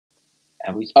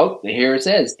And here it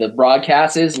says the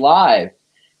broadcast is live.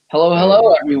 Hello, Hey.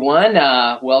 hello, everyone.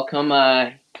 Welcome.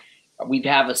 We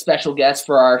have a special guest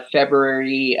for our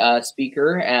February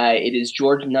speaker. It is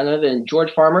George, none other than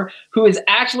George Farmer, who is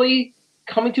actually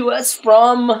coming to us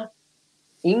from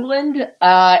England.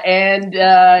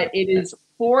 It is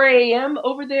 4 a.m.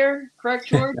 over there, correct,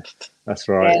 George? That's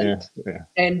right.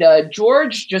 And, Yeah.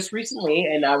 George just recently,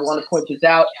 and I want to point this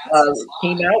out,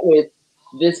 came out with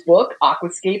this book,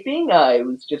 Aquascaping. It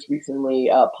was just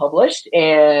recently published,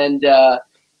 and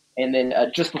then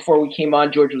just before we came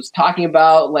on, George was talking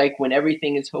about like when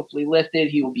everything is hopefully lifted,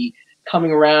 he will be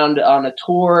coming around on a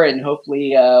tour, and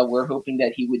hopefully we're hoping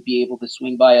that he would be able to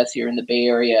swing by us here in the Bay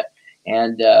Area,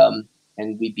 and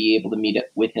we'd be able to meet up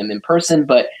with him in person.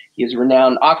 But he is a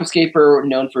renowned aquascaper,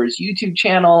 known for his YouTube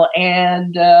channel,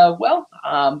 and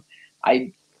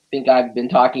I think I've been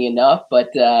talking enough.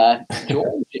 But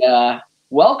George,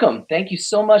 welcome. Thank you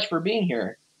so much for being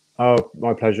here. Oh,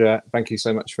 my pleasure. Thank you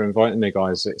so much for inviting me,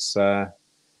 guys. It's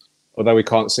although we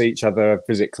can't see each other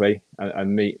physically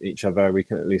and meet each other, we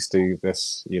can at least do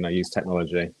this, use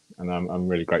technology, and I'm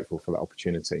really grateful for that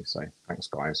opportunity. So thanks,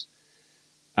 guys.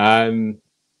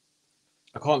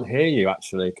 I can't hear you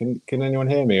actually. Can anyone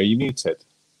hear me? Are you muted?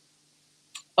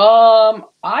 I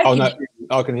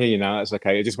can hear you now. That's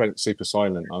okay. It just went super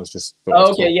silent. I was just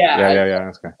okay. Yeah.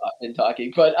 That's okay. Been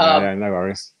talking, but yeah, no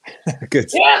worries. Good.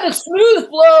 Yeah, the smooth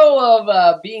flow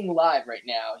of being live right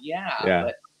now.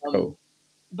 Yeah. Cool.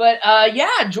 But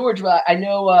yeah, George, I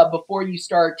know before you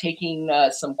start taking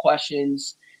some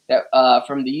questions that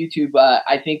from the YouTube,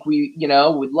 I think we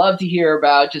would love to hear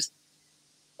about just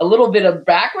a little bit of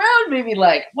background, maybe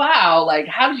like, wow, like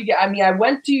how did you get, I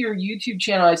went to your YouTube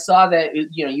channel. I saw that,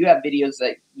 you have videos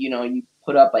that, you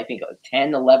put up, I think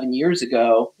 10, 11 years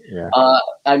ago. Yeah.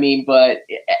 But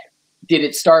did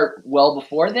it start well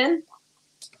before then?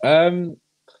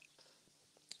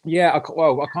 Yeah,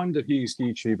 I kind of used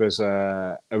YouTube as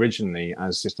originally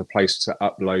as just a place to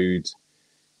upload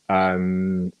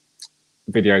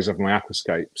videos of my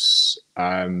aquascapes,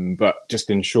 but just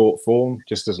in short form,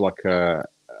 just as like a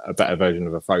better version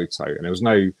of a photo. And there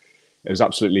was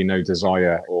absolutely no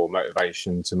desire or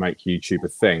motivation to make YouTube a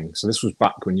thing. So this was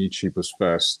back when YouTube was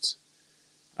first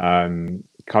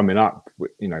coming up,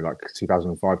 like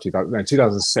 2005,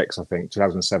 2006, I think,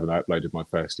 2007, I uploaded my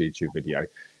first YouTube video.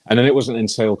 And then it wasn't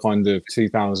until kind of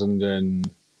 2000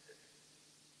 and,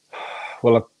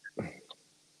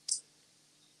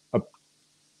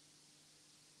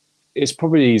 it's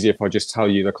probably easier if I just tell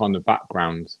you the kind of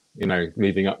background,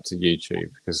 leading up to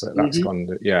YouTube, because that's kind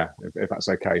of, if that's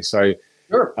okay. So,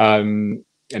 sure. And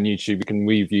YouTube, we can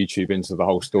weave YouTube into the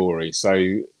whole story.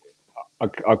 So I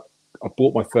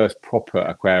bought my first proper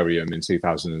aquarium in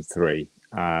 2003.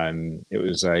 It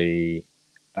was an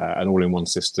all-in-one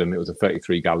system. It was a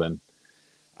 33-gallon.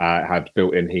 It had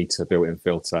built-in heater, built-in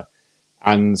filter.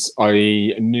 And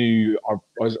I knew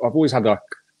I've always had a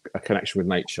connection with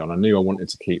nature, and I knew I wanted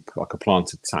to keep like a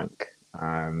planted tank.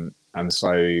 And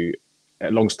so,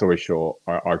 long story short,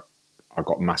 I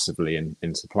got massively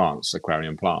into plants,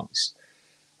 aquarium plants.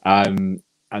 And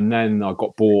then I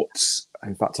got bought.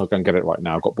 In fact, I'll go and get it right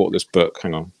now. I got bought this book.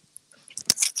 Hang on.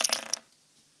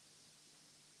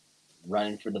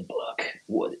 Running for the book.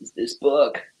 What is this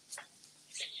book?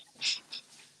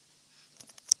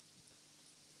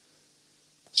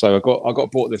 So I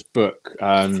got bought this book,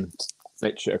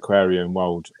 Nature Aquarium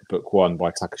World Book 1 by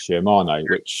Takashi Amano,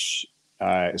 which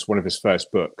is one of his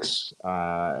first books.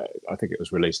 I think it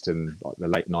was released in like the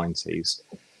late 90s.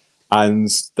 And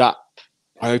that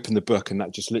I opened the book, and that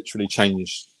just literally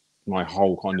changed my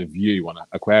whole kind of view on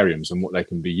aquariums and what they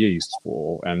can be used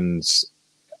for. And,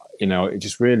 it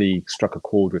just really struck a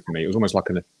chord with me. It was almost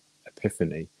like an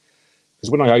epiphany.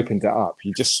 Because when I opened it up,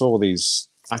 you just saw these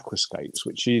aquascapes,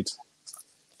 which you'd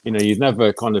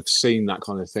never kind of seen that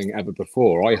kind of thing ever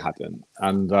before. I hadn't.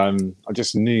 And I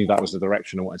just knew that was the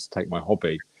direction I wanted to take my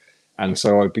hobby. And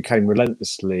so I became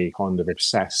relentlessly kind of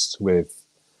obsessed with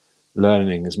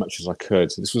learning as much as I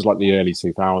could. This was like the early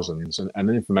 2000s, and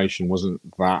the information wasn't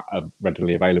that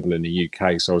readily available in the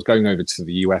UK. So I was going over to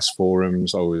the US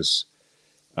forums. I was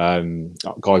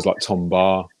guys like Tom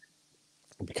Barr.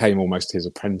 I became almost his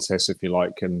apprentice, if you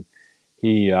like. And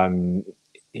he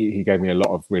gave me a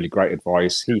lot of really great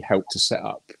advice. He helped to set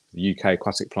up the UK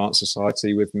Aquatic Plant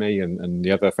Society with me and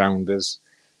the other founders.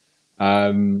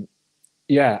 And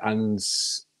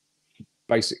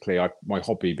basically my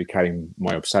hobby became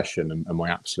my obsession and my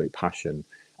absolute passion.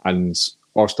 And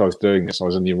whilst I was doing this, I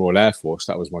was in the Royal Air Force.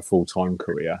 That was my full-time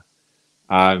career.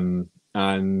 And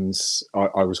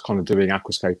I was kind of doing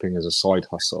aquascaping as a side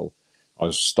hustle. I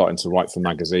was starting to write for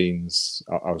magazines.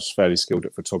 I was fairly skilled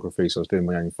at photography, so I was doing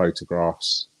my own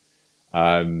photographs.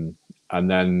 And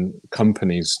then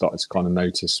companies started to kind of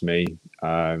notice me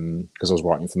because I was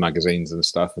writing for magazines and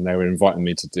stuff, and they were inviting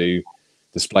me to do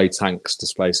display tanks,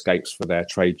 display escapes for their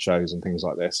trade shows and things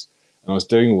like this. And I was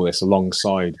doing all this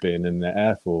alongside being in the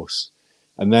Air Force.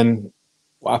 And then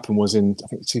what happened was in, I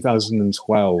think,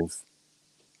 2012,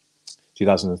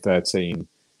 2013,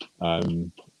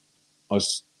 I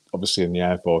was obviously in the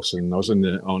Air Force, and I was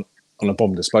on a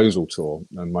bomb disposal tour,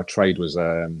 and my trade was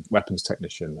a weapons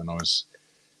technician, and I was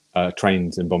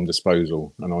trained in bomb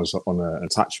disposal, and I was on an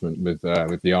attachment with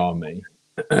the army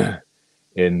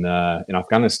in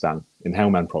Afghanistan, in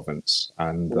Helmand province,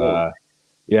 and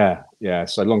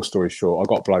So long story short,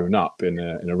 I got blown up in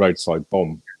a roadside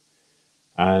bomb,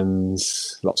 and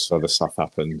lots of other stuff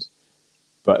happened.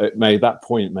 But that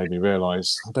point made me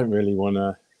realise I don't really want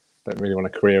a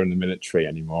career in the military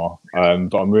anymore.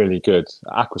 But I'm really good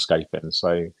at aquascaping,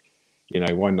 so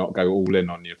why not go all in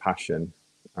on your passion?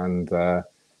 And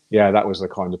that was the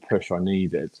kind of push I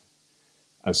needed.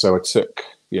 And so I took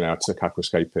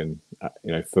aquascaping,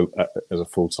 as a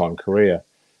full-time career.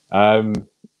 And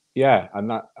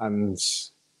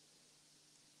loads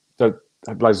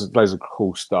of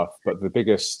cool stuff. But the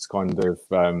biggest kind of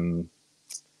one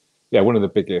of the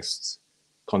biggest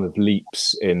kind of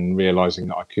leaps in realizing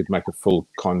that I could make a full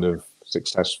kind of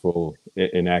successful,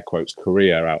 in air quotes,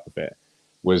 career out of it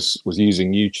was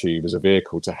using YouTube as a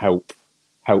vehicle to help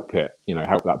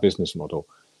that business model.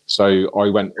 So I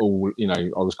went I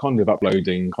was kind of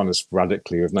uploading kind of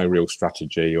sporadically with no real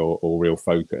strategy or real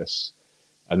focus.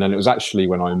 And then it was actually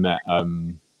when I met, I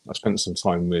spent some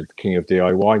time with King of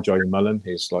DIY, Joe Mullen.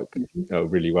 He's like a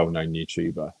really well-known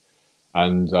YouTuber.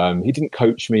 And he didn't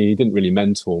coach me, he didn't really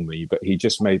mentor me, but he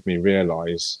just made me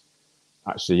realize,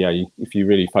 actually, if you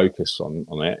really focus on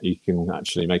it, you can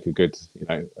actually make a good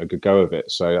go of it.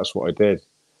 So that's what I did.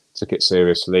 Took it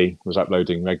seriously, was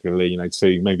uploading regularly,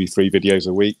 2, maybe 3 videos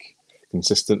a week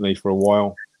consistently for a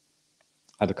while.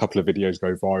 Had a couple of videos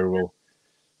go viral.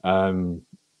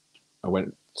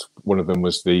 One of them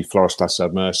was the Florestas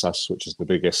Submersas, which is the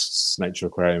biggest nature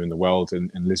aquarium in the world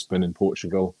in Lisbon, in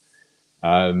Portugal.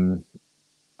 And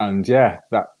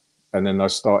then I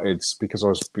started, because I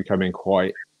was becoming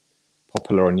quite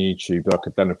popular on YouTube, I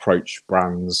could then approach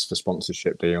brands for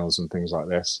sponsorship deals and things like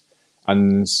this.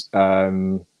 And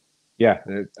and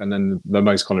then the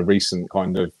most kind of recent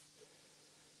kind of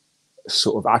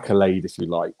sort of accolade, if you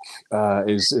like,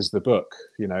 is the book,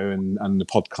 and the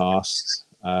podcast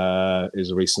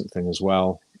is a recent thing as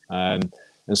well. And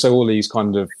so all these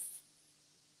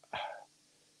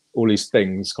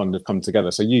things kind of come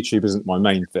together. So YouTube isn't my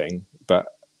main thing,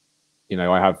 but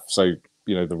I have the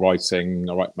writing,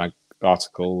 I write my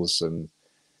articles, and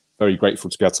very grateful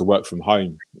to be able to work from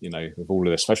home, with all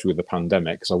of this, especially with the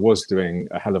pandemic, because I was doing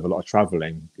a hell of a lot of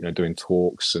traveling, doing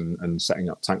talks and setting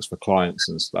up tanks for clients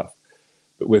and stuff.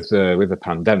 But with the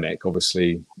pandemic,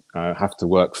 obviously, I have to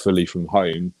work fully from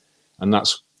home, and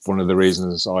that's one of the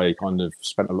reasons I kind of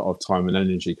spent a lot of time and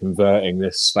energy converting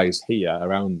this space here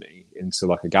around me into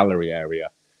like a gallery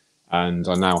area. And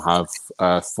I now have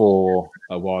 4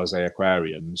 Awase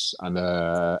aquariums and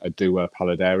a Dua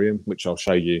paludarium, which I'll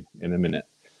show you in a minute.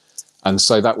 And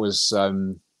so that was, I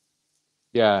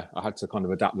had to kind of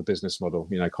adapt the business model.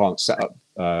 Can't set up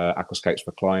aquascapes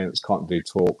for clients, can't do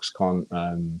talks, can't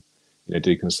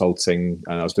do consulting.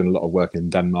 And I was doing a lot of work in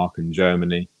Denmark and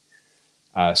Germany.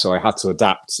 So I had to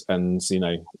adapt and,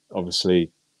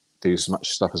 obviously do as much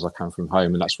stuff as I can from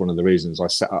home. And that's one of the reasons I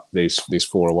set up these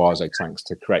 4 Awase tanks,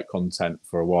 to create content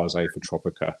for Awase, for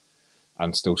Tropica,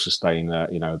 and still sustain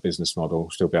a business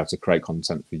model, still be able to create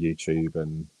content for YouTube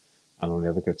and all the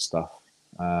other good stuff.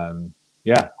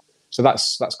 So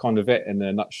that's kind of it in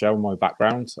a nutshell, my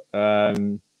background.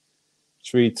 Should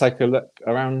we take a look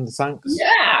around the tanks?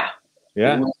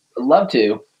 Yeah, I'd love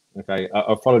to. Okay, I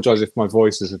apologize if my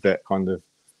voice is a bit kind of,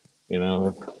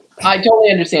 I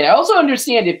totally understand. I also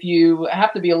understand if you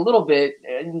have to be a little bit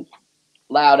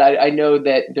loud. I know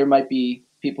that there might be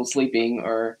people sleeping,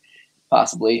 or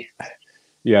possibly.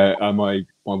 Yeah, my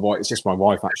wife. It's just my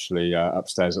wife actually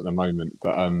upstairs at the moment,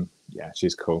 but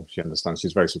she's cool. She understands.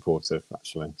 She's very supportive,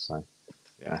 actually. So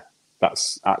yeah,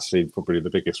 that's actually probably the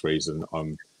biggest reason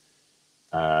I'm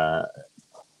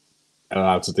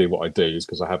allowed to do what I do, is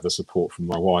because I have the support from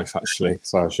my wife, actually.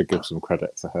 So I should give some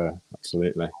credit to her.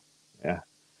 Absolutely. Yeah.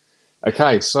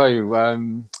 Okay, so I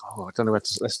don't know where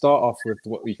to. Let's start off with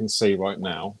what you can see right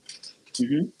now.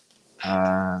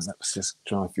 Let's just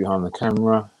drive behind the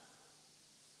camera.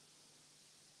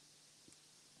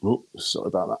 Oh, sorry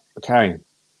about that. Okay,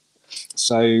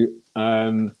 so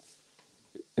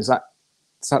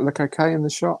does that look okay in the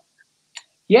shot?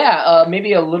 Yeah,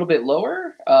 maybe a little bit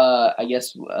lower. I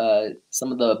guess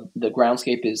some of the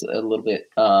groundscape is a little bit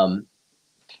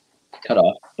cut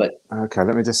off, but okay.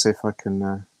 Let me just see if I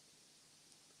can.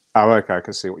 Oh, okay. I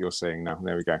can see what you're seeing now.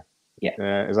 There we go.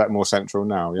 yeah. Is that more central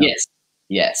now? Yeah. Yes.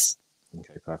 Yes.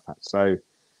 Okay, perfect. So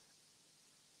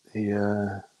the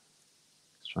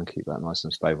let's try and keep that nice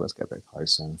and stable. Let's get a bit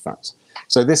closer. In fact,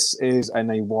 so this is an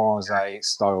Awase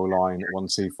style line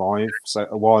 125. So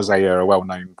Awase are a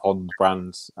well-known pond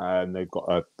brand, and they've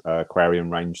got a aquarium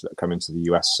range that come into the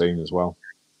US soon as well.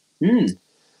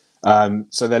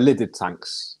 So they're lidded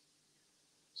tanks.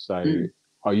 So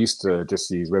I used to just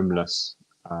use rimless,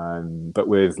 but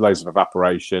with loads of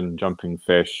evaporation, jumping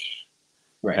fish,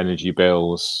 energy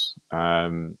bills,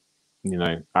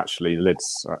 actually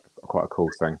lids are quite a cool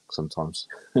thing sometimes.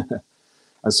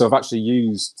 And so I've actually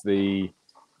used the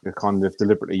kind of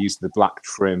deliberately used the black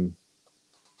trim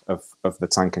of the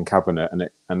tank and cabinet,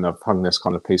 and I've hung this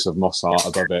kind of piece of moss art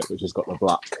above it, which has got the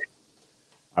black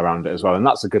around it as well. And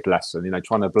that's a good lesson,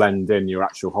 trying to blend in your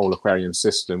actual whole aquarium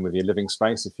system with your living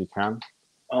space if you can.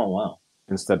 Oh, wow.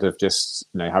 Instead of just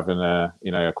having a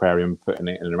aquarium, putting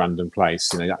it in a random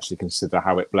place, actually consider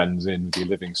how it blends in with your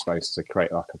living space to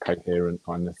create like a coherent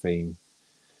kind of theme.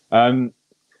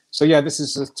 So yeah, this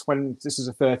is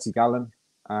a 30 gallon,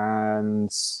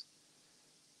 and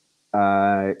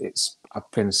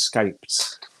I've been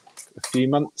scaped a few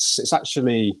months. It's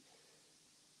actually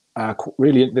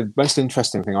really the most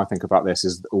interesting thing I think about this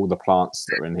is all the plants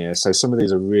that are in here. So some of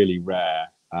these are really rare.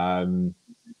 I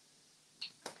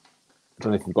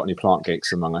don't know if we've got any plant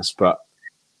geeks among us, but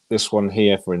this one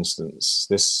here, for instance,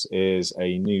 this is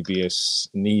a Nubius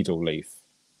needle leaf.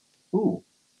 Ooh.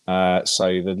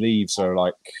 So the leaves are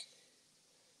like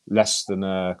less than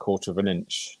a quarter of an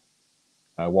inch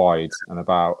wide and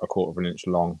about a quarter of an inch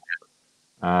long.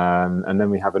 And then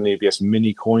we have a Nubius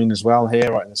mini coin as well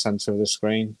here, right in the center of the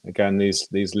screen. Again, these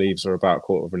leaves are about a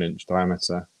quarter of an inch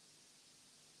diameter.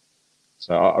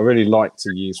 So I really like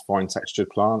to use fine textured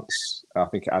plants. I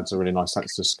think it adds a really nice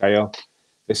sense of scale.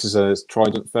 This is a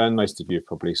trident fern. Most of you have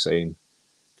probably seen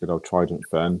good old trident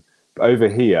fern. But over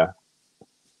here,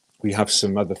 we have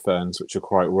some other ferns which are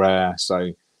quite rare.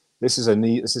 So this is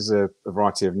a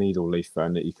variety of needle leaf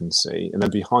fern that you can see. And then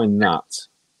behind that,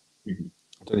 I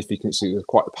don't know if you can see, there's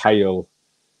quite pale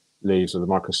leaves of the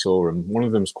Microsorum. One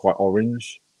of them is quite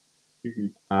orange.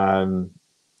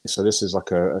 So this is like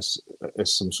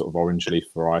some sort of orange leaf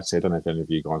variety. I don't know if any of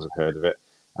you guys have heard of it.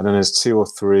 And then there's 2 or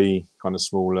 3 kind of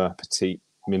smaller, petite,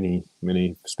 mini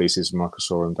species of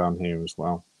Microsorum down here as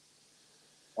well.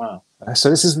 Wow.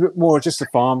 So this is a bit more just a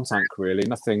farm tank, really.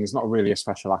 It's not really a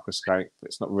special aquascape.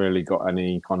 It's not really got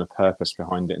any kind of purpose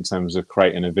behind it in terms of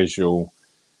creating a visual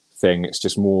thing. It's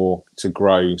just more to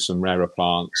grow some rarer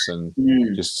plants and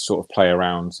just sort of play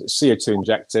around. It's CO2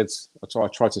 injected. I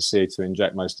try to CO2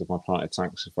 inject most of my planted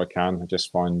tanks if I can. I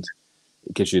just find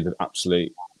it gives you the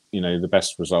absolute, the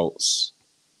best results.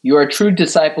 You are a true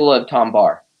disciple of Tom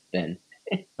Barr, then.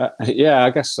 Yeah, I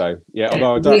guess so. Yeah,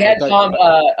 although we had Tom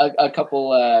a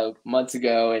couple months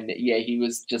ago, and yeah, he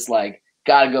was just like,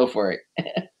 "Gotta go for it."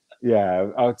 Yeah,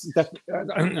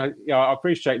 I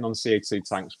appreciate non-CO2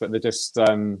 tanks, but they're just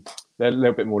they're a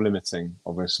little bit more limiting,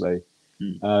 obviously.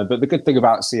 But the good thing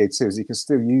about CO2 is you can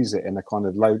still use it in a kind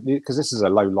of low, because this is a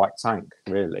low light tank.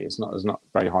 Really, it's not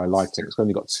very high lighting. It's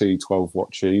only got 2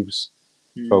 12-watt tubes,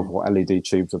 12-watt LED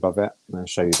tubes above it. I'll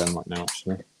show you them right now,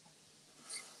 actually.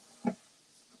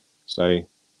 So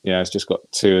yeah, it's just got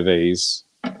 2 of these,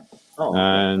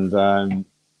 and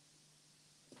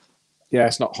yeah,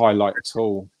 it's not high light at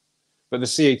all. But the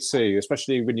CO2,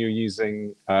 especially when you're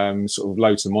using sort of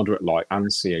low to moderate light and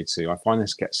CO2, I find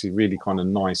this gets you really kind of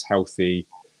nice, healthy,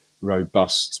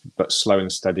 robust, but slow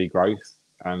and steady growth.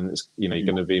 And it's, you're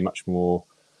going to be much more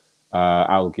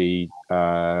algae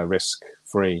risk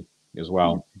free as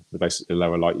well. The basically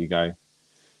lower light you go.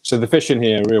 So the fish in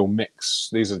here are a real mix.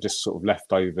 These are just sort of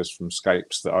leftovers from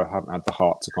scapes that I haven't had the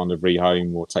heart to kind of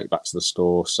rehome or take back to the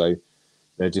store. So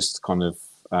they're just kind of,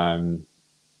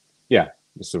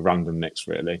 it's a random mix,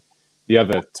 really. The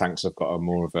other tanks have got a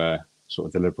more of a sort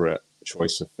of deliberate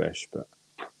choice of fish. But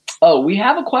we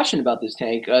have a question about this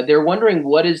tank. They're wondering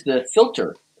what is the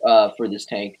filter for this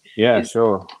tank? Yeah,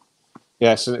 sure.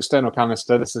 Yeah, it's an external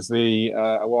canister. This is the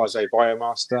Awase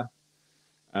Biomaster.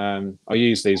 I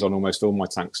use these on almost all my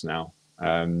tanks now.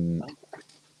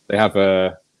 They have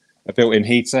a built-in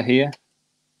heater here.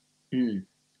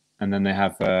 And then they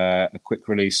have a quick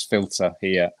release filter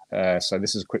here. So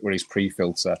this is a quick release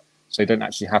pre-filter. So you don't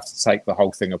actually have to take the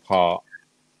whole thing apart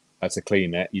to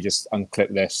clean it. You just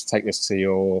unclip this, take this to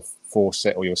your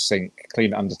faucet or your sink,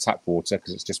 clean it under tap water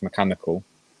because it's just mechanical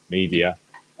media,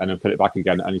 and then put it back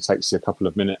again. It only takes you a couple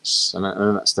of minutes, and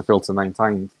then that's the filter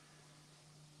maintained.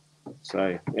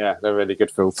 So yeah, they're really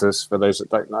good filters for those that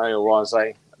don't know. Or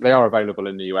they are available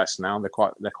in the US now. They're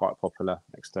quite popular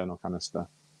external canister.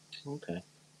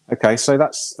 Okay, so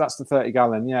that's the 30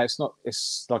 gallon. Yeah, it's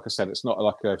like I said, it's not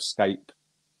like a scape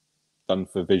done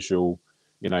for visual,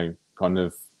 kind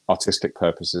of artistic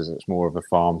purposes. It's more of a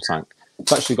farm tank.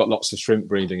 It's actually got lots of shrimp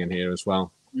breeding in here as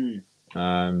well.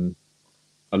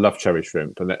 I love cherry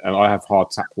shrimp, and I have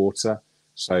hard tap water,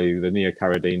 so the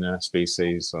Neocaridina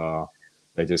species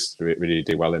they just really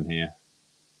do well in here.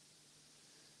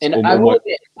 And I will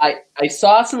admit, I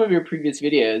saw some of your previous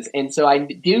videos, and so I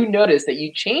do notice that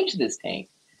you changed this tank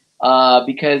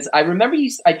because I remember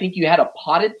I think you had a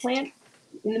potted plant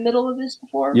in the middle of this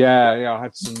before. Yeah, I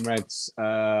had some reds.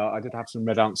 I did have some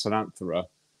red Anthoranthera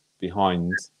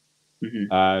behind,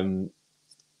 and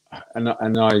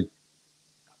I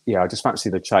just fancy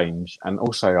the change. And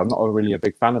also, I'm not really a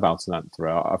big fan of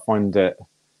Anthoranthera.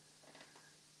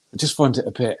 I just find it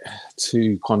a bit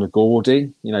too kind of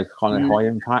gaudy, kind of high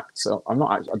impact. So I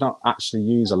don't actually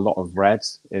use a lot of red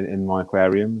in my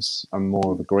aquariums. I'm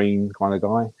more of a green kind of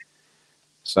guy.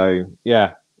 So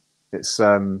yeah, it's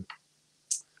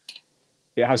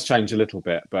it has changed a little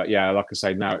bit, but yeah, like I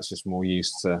say, now it's just more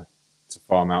used to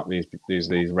farm out these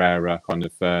rarer kind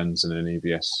of ferns and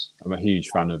anubias. I'm a huge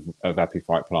fan of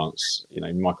epiphyte plants,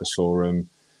 Mycosaurus,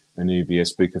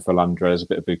 anubias, Bucophilandra. There's a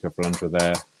bit of Bucophilandra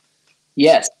there.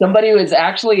 Yes, somebody was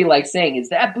actually saying, "Is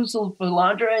that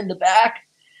Bucophilandra in the back?"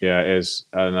 Yeah, it is,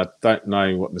 and I don't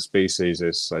know what the species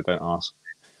is, so don't ask.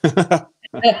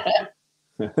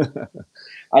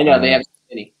 I know they have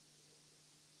many.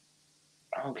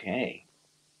 Okay.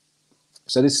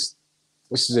 So this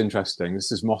is interesting.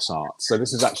 This is moss art. So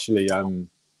this is actually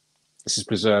this is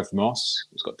preserved moss.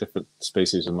 It's got different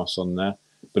species of moss on there,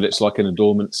 but it's like in a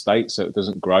dormant state, so it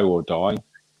doesn't grow or die.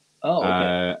 Oh,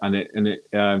 okay.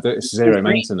 It's zero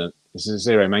maintenance. This is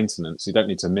zero maintenance. You don't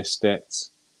need to mist it.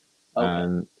 Okay.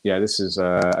 And yeah, this is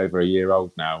over a year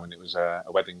old now, and it was a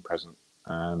wedding present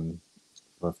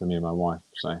for me and my wife.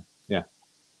 So yeah.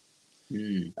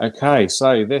 Okay,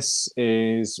 so this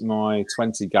is my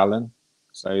 20 gallon.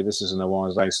 So this is an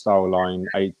Awase style line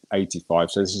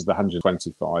 85. So this is the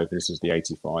 125. This is the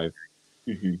 85.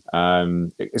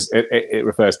 It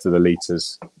refers to the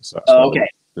liters. So that's okay.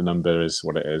 The number is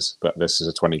what it is, but this is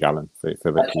a 20 gallon for the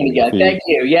 20 gallon. Thank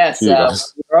you. Yes,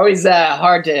 we're always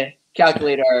hard to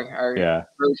calculate our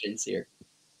versions here.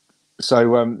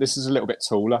 So this is a little bit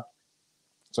taller.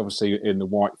 It's obviously in the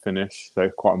white finish, so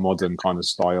quite a modern kind of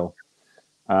style.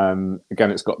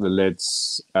 Again, it's got the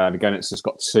lids, and again, it's just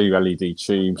got 2 LED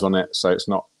tubes on it, so it's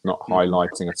not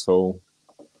highlighting at all.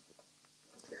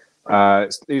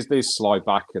 These slide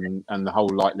back, and the whole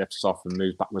light lifts off and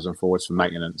moves backwards and forwards for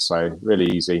maintenance. So really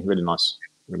easy, really nice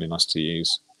to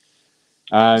use.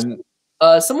 Someone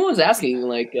was asking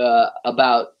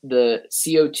about the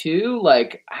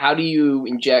CO2. How do you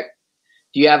inject?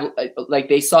 Do you have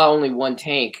they saw only one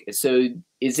tank? So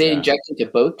is it injected to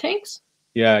both tanks?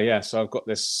 Yeah. So I've got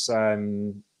this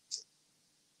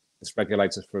this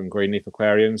regulator from Greenleaf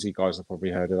Aquariums. You guys have probably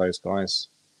heard of those guys.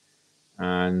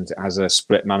 And it has a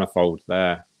split manifold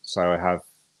there. So I have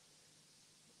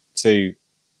two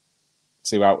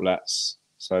outlets.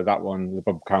 So that one, the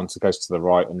bubble counter goes to the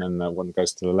right, and then the one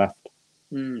goes to the left.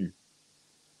 This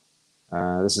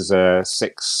is a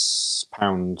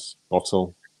 6-pound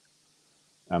bottle,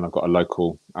 and I've got a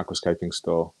local aquascaping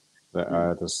store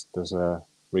that does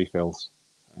refills.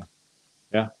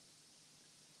 Yeah.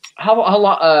 How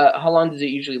long does it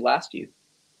usually last you?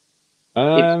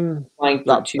 That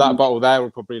bottle there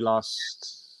will probably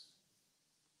last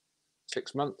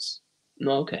 6 months.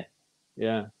 Okay.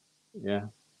 Yeah.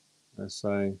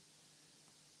 So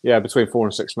between 4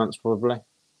 and 6 months probably.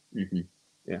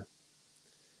 Yeah.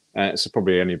 It's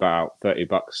probably only about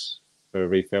 $30 for a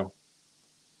refill,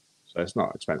 so it's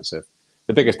not expensive.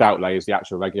 The biggest outlay is the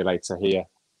actual regulator here.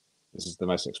 This is the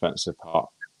most expensive part.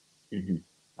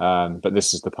 But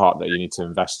this is the part that you need to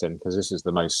invest in, because this is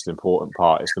the most important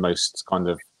part. It's the most kind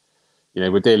of,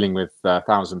 we're dealing with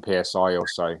 1,000 psi or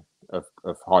so of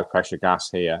high pressure gas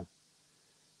here,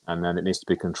 and then it needs to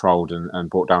be controlled and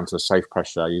brought down to a safe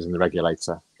pressure using the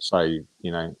regulator. So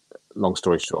long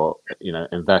story short,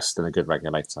 invest in a good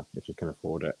regulator if you can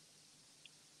afford it.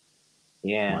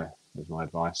 Yeah, is my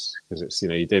advice, because it's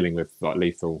you're dealing with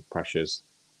lethal pressures.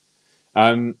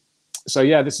 So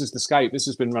yeah, this is the scape. This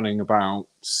has been running about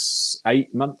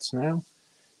 8 months now,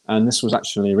 and this was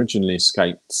actually originally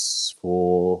scaped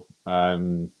for Have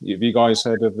you guys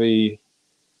heard of the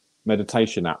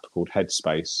meditation app called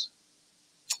Headspace?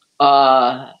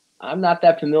 I'm not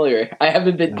that familiar. I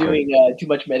haven't been doing too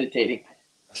much meditating,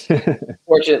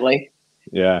 fortunately.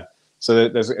 Yeah. So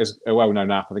there's a well-known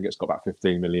app. I think it's got about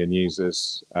 15 million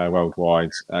users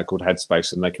worldwide, called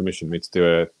Headspace, and they commissioned me to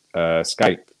do a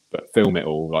escape, but film it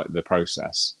all, like the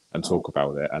process, and talk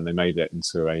about it. And they made it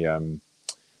into a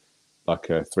like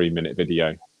a 3-minute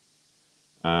video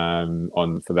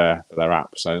on for their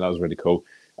app. So that was really cool.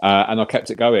 And I kept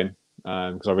it going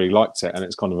because I really liked it, and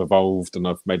it's kind of evolved, and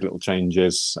I've made little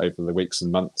changes over the weeks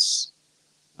and months.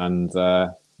 And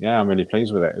yeah, I'm really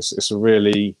pleased with it. It's a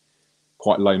really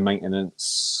quite low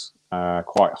maintenance,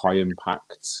 quite high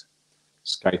impact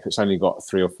scape. It's only got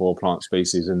 3 or 4 plant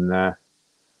species in there.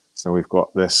 So we've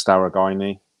got the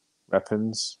Staragini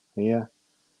weapons here,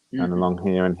 and along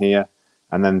here and here.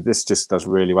 And then this just does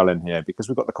really well in here because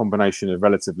we've got the combination of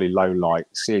relatively low light,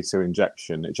 CO2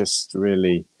 injection. It just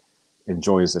really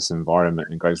enjoys this environment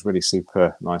and goes really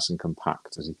super nice and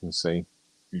compact, as you can see.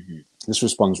 This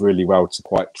responds really well to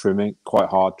quite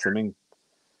hard trimming.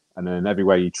 And then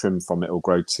everywhere you trim from, it will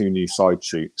grow 2 new side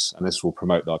shoots, and this will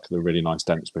promote like the really nice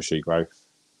dense bushy growth.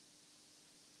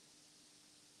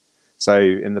 So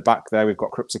in the back there, we've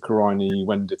got Cryptocorini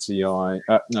Wendertii.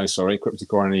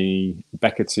 Cryptocorini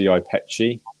Becketii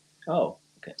Petchi. Oh,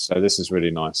 okay. So this is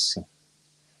really nice,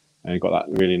 and you've got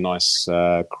that really nice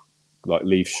like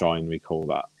leaf shine, we call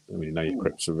that. I mean, you know, your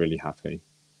crypts are really happy,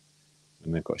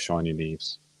 and they've got shiny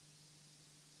leaves.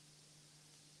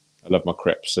 I love my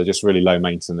crypts. They're just really low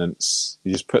maintenance.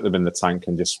 You just put them in the tank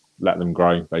and just let them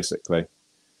grow, basically.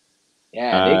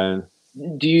 Yeah.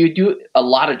 Do you do a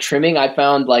lot of trimming? I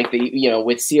found like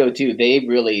with CO2, they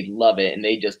really love it, and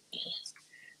they just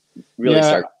really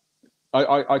start.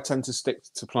 I tend to stick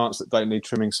to plants that don't need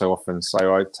trimming so often,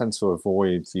 so I tend to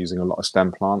avoid using a lot of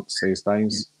stem plants these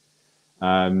days.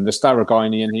 The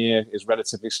Staragini in here is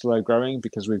relatively slow growing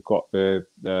because we've got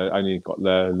only got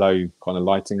the low kind of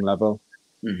lighting level.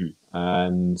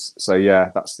 And so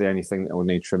yeah, that's the only thing that will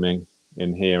need trimming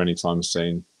in here anytime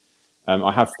soon.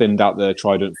 I have thinned out the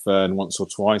trident fern once or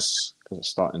twice because it's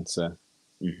starting to,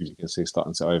 as you can see,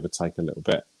 starting to overtake a little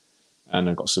bit. And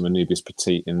I've got some Anubias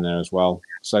petite in there as well.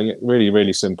 So yeah, really,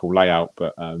 really simple layout.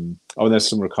 But there's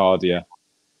some Ricardia.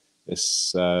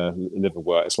 It's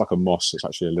liverwort. It's like a moss. It's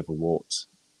actually a liverwort.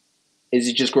 Is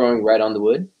it just growing right on the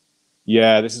wood?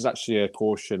 Yeah, this is actually a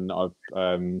portion of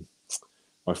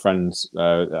my friend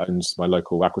owns my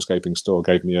local aquascaping store.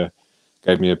 Gave me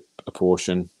a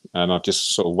portion, and I've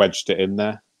just sort of wedged it in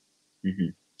there.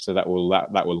 So that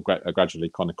will gradually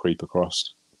kind of creep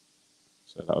across.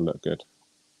 So that'll look good.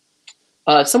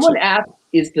 Someone asked,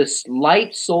 is the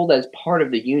light sold as part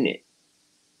of the unit?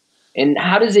 And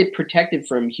how does it protect it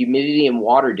from humidity and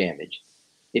water damage?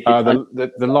 The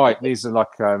light, these are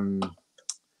like,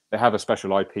 they have a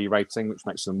special IP rating, which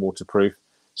makes them waterproof.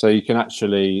 So you can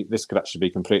this could actually be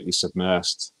completely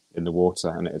submersed in the water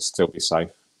and it'd still be safe.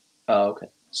 Oh, okay.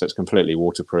 So it's completely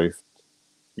waterproof.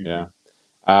 Yeah.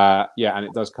 And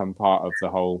it does come part of the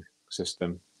whole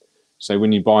system. So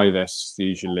when you buy this,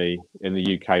 usually in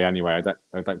the UK anyway,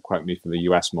 I don't quote me for the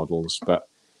US models, but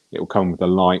it will come with a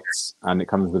light, and it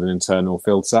comes with an internal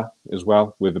filter as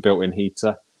well with a built-in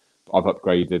heater. I've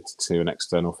upgraded to an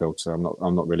external filter. I'm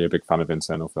not really a big fan of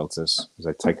internal filters because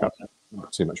they take up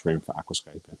too much room for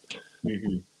aquascaping.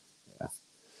 Yeah.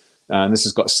 And this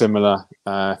has got a similar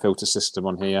filter system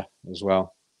on here as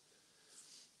well.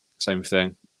 Same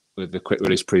thing with the quick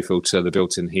release pre-filter, the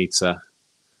built-in heater.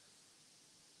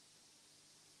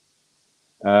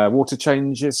 Water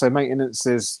changes, so maintenance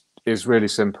is really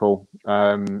simple.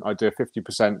 I do a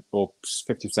 50% or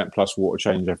 50% plus water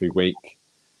change every week.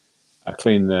 I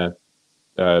clean the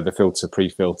filter,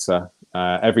 pre-filter.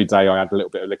 Every day I add a little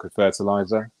bit of liquid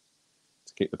fertilizer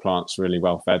to keep the plants really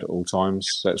well fed at all times.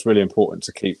 So it's really important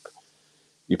to keep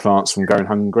your plants from going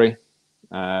hungry.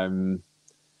 I'm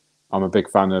a big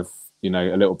fan of, a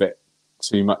little bit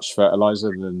too much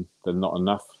fertilizer than not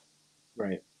enough.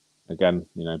 Right. Again,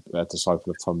 a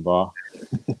disciple of Tom Barr.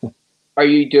 Are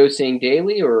you dosing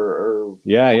daily or?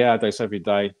 Yeah, I dose every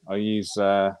day. I use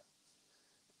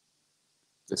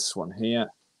this one here,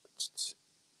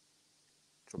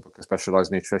 Tropical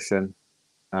Specialized Nutrition.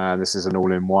 This is an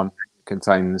all-in-one. It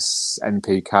contains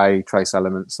NPK, trace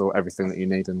elements, or everything that you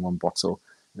need in one bottle.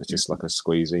 It's just like a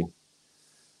squeezy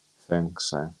thing.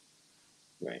 So,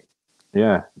 right.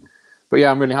 Yeah. But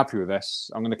yeah, I'm really happy with this.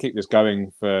 I'm going to keep this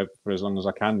going for as long as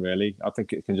I can, really. I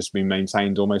think it can just be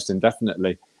maintained almost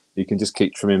indefinitely. You can just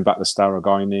keep trimming back the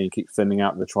Staragini, keep thinning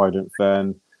out the trident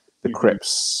fern, the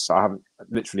crypts. I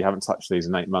literally haven't touched these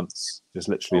in 8 months. Just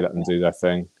literally let them do their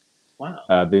thing. Wow.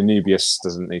 The Anubias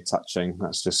doesn't need touching.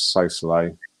 That's just so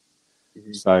slow.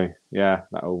 Mhm. So yeah,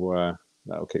 that'll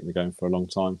keep me going for a long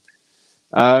time.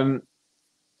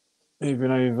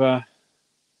 Moving over.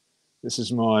 This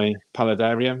is my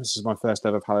paludarium. This is my first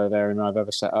ever paludarium I've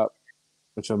ever set up,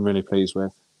 which I'm really pleased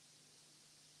with.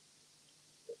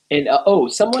 And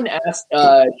someone asked,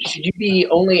 should you be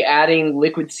only adding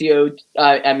liquid CO?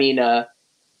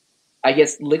 I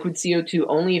guess liquid CO2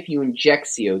 only if you inject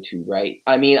CO2, right?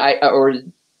 I mean, I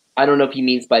don't know if he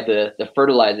means by the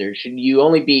fertilizer. Should you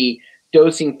only be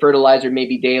dosing fertilizer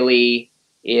maybe daily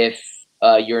if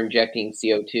you're injecting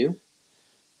CO2?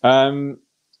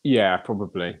 Yeah,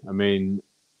 probably. I mean,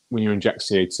 when you inject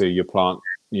CO2, your plant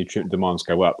nutrient demands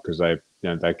go up because they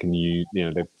can use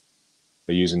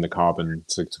they're using the carbon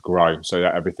to grow. So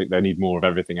that they need more of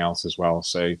everything else as well.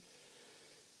 So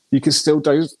you can still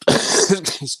dose.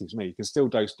 Excuse me. You can still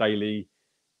dose daily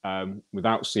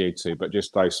without CO2, but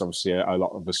just dose obviously a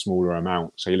lot of a smaller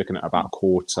amount. So you're looking at about a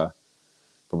quarter.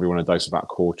 Probably want to dose about a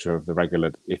quarter of the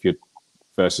regular. If you're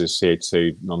versus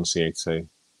CO2, non-CO2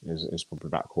 is probably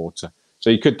about a quarter. So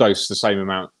you could dose the same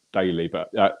amount daily, but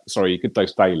you could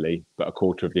dose daily, but a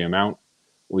quarter of the amount,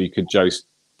 or you could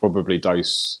probably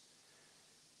dose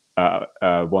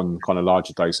one kind of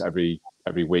larger dose every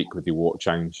week with your water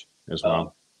change as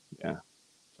well. Yeah,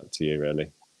 it's up to you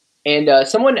really. And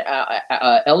someone,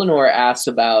 Eleanor asked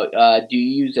about, do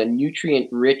you use a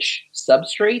nutrient-rich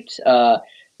substrate?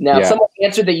 Now, someone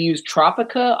answered they use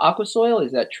Tropica aqua soil.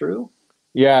 Is that true?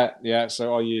 Yeah.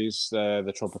 So I use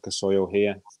the Tropica soil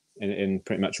here in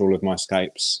pretty much all of my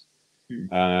scapes.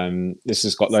 This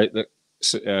has got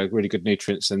really good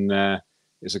nutrients in there.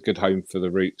 It's a good home for the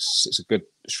roots. It's a good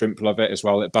shrimp love it as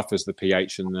well. It buffers the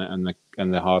pH and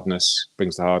the hardness,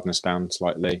 brings the hardness down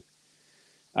slightly.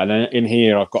 And then in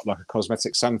here, I've got like a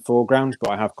cosmetic sand foreground, but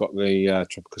I have got the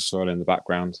tropical soil in the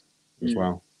background as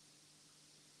well.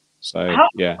 So how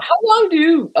long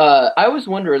do I always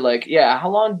wonder, like, how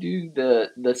long do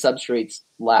the substrates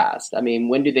last? I mean,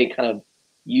 when do they kind of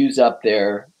use up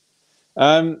their?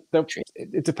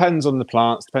 It depends on the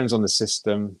plants, depends on the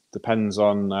system, depends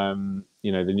on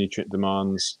the nutrient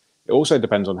demands. It also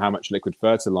depends on how much liquid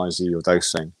fertilizer you're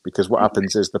dosing, because what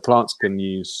happens is the plants can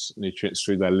use nutrients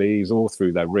through their leaves or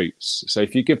through their roots. So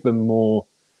if you give them more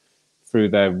through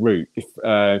their root,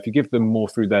 if you give them more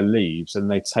through their leaves, then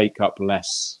they take up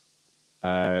less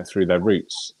through their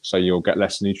roots. So you'll get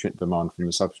less nutrient demand from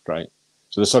the substrate.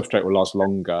 So the substrate will last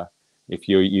longer if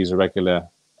you use a regular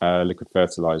liquid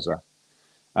fertilizer.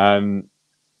 One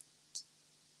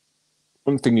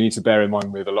thing you need to bear in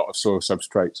mind with a lot of soil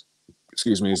substrates,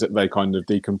 is that they kind of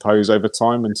decompose over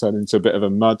time and turn into a bit of a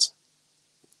mud,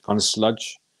 kind of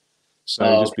sludge.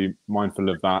 So just be mindful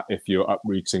of that if you're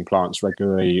uprooting plants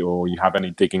regularly or you have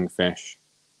any digging fish.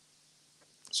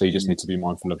 So you just need to be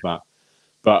mindful of that.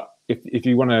 But if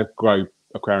you want to grow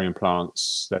aquarium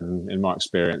plants, then in my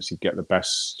experience, you get the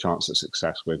best chance of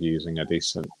success with using a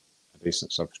decent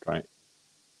substrate.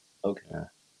 Okay. Yeah.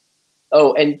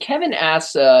 Oh, and Kevin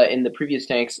asks in the previous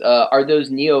tanks, are those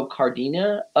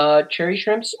Neocardina cherry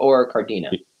shrimps or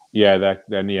Cardina? Yeah,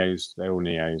 they're Neos. They're all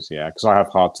Neos. Yeah, because I have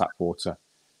hard tap water.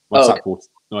 My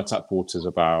tap water is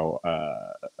about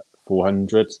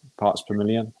 400 parts per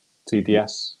million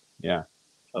TDS. Yeah.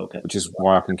 Okay. Which is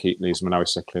why I can keep these Malawi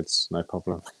cichlids, no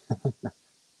problem.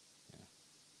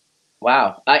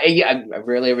 Wow. I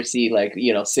rarely ever see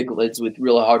cichlids with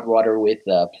real hard water with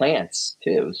plants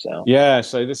too. So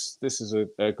so this is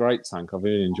a great tank. I've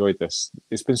really enjoyed this.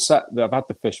 It's been set. I've had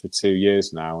the fish for 2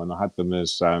 years now, and I had them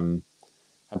as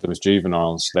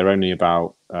juveniles. They're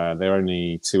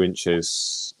only 2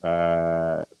 inches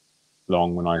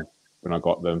long when I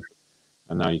got them,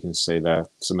 and now you can see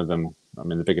some of them. I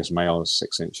mean, the biggest male is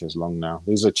 6 inches long now.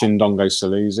 These are Chindongo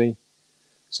salusi.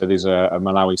 So these are a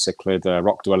Malawi cichlid, a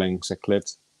rock-dwelling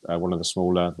cichlid, one of the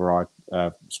smaller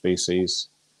species.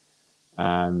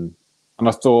 And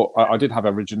I thought I did have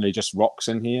originally just rocks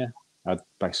in here. I had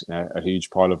basically a huge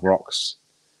pile of rocks.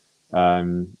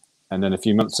 And then a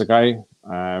few months ago,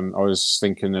 I was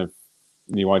thinking of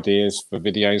new ideas for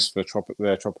videos for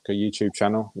the Tropica YouTube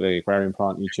channel, the aquarium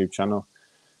plant YouTube channel.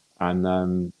 And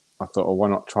I thought, well, why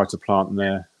not try to plant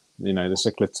the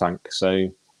cichlid tank?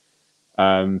 So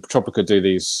Tropica do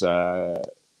these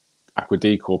aqua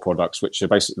decor products, which are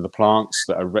basically the plants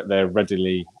that they're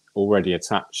already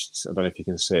attached. I don't know if you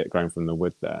can see it growing from the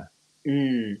wood there.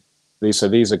 These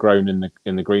are grown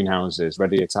in the greenhouses,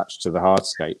 ready attached to the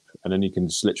hardscape, and then you can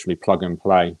just literally plug and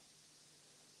play.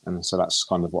 And so that's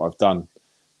kind of what I've done.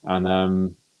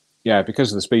 And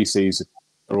because of the species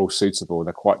are all suitable,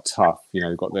 they're quite tough.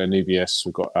 We've got the Anubias,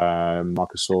 we've got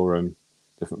Marcosaurus,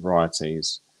 different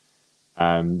varieties.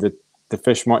 The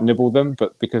fish might nibble them,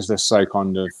 but because they're so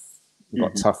kind of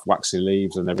got Mhm. tough, waxy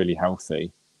leaves and they're really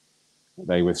healthy,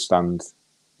 they withstand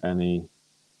any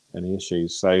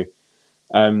issues. So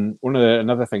one of the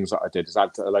another things that I did is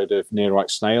add a load of nearite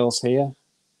snails here,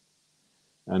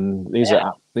 and these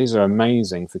are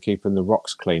amazing for keeping the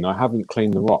rocks clean. I haven't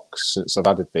cleaned the rocks since I've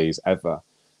added these ever,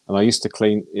 and I used to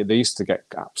clean. They used to get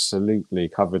absolutely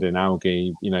covered in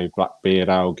algae, blackbeard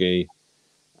algae,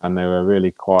 and they were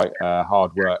really quite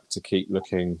hard work to keep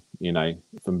looking,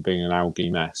 from being an algae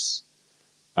mess.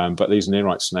 But these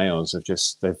nearite snails have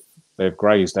they've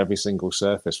grazed every single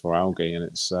surface for algae, and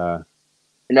it's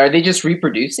And are they just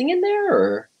reproducing in there,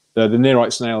 or? the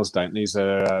nearite snails don't. These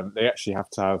are they actually have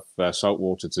to have salt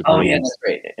water to Oh yeah, breathe. that's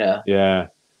great. Yeah. Yeah.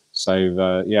 So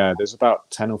there's about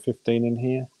 10 or 15 in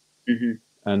here, Hmm.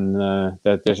 and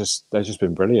they've just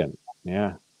been brilliant.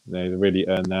 Yeah, they really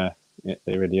earn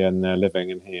their living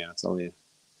in here. I tell you.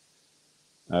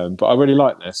 But I really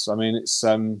like this. I mean, it's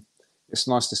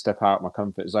nice to step out of my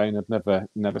comfort zone. I've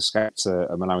never scaped a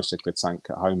Malawi cichlid tank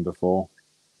at home before,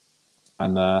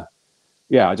 and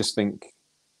I just think,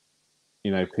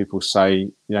 people say,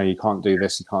 you can't do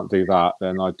this, you can't do that.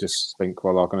 Then I just think,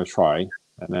 well, I'm going to try,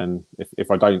 and then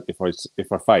if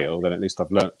I fail, then at least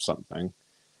I've learnt something.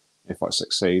 If I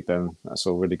succeed, then that's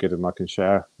all really good, and I can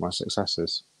share my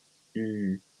successes.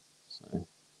 Mm. So.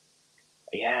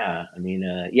 Yeah, I mean,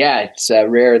 it's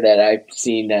rare that I've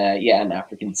seen, an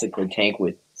African cichlid tank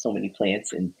with so many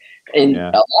plants and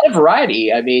Yeah. a lot of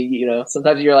variety. I mean,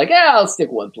 sometimes you're like, yeah, I'll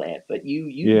stick one plant, but you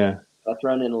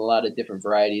thrown in a lot of different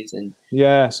varieties. And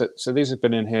yeah, so these have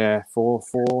been in here for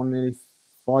nearly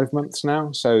 5 months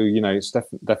now. So it's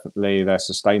definitely they're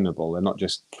sustainable. They're not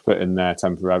just put in there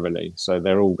temporarily. So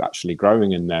they're all actually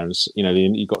growing in there. And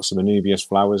you've got some Anubias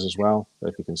flowers as well.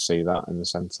 If you can see that in the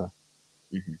centre.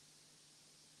 mm-hmm.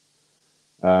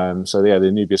 So the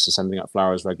Anubias are sending up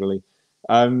flowers regularly.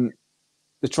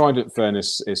 The trident fern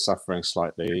is suffering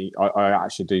slightly. I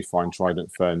actually do find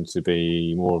trident fern to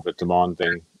be more of a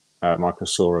demanding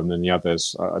microsorum than the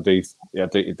others.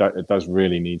 It does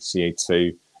really need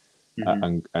CO2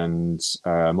 Mm-hmm.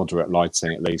 and moderate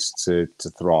lighting at least to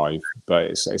thrive. But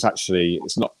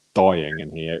it's not dying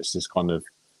in here. It's just kind of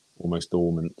almost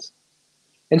dormant.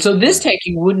 And so this tank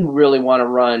you wouldn't really want to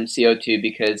run CO2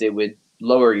 because it would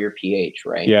lower your pH,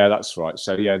 right? Yeah, that's right.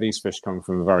 So these fish come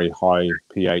from a very high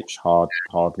pH, hard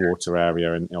water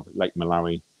area in Lake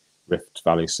Malawi, Rift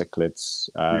Valley cichlids.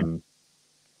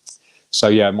 So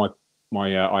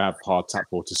I have hard tap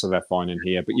water, so they're fine in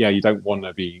here. But you don't want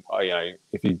to be,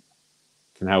 if you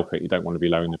can help it, you don't want to be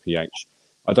lowering the pH.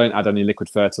 I don't add any liquid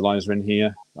fertilizer in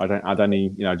here. I don't add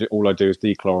any, all I do is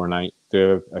dechlorinate,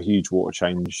 do a huge water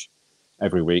change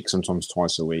every week, sometimes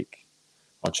twice a week.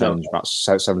 I change about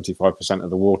 75% of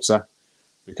the water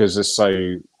because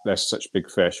they're such big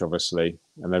fish, obviously,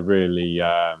 and they're really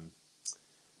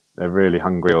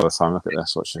hungry all the time. Look at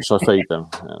this. Should I feed them?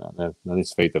 I need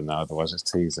to feed them now, otherwise it's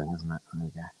teasing, isn't it? There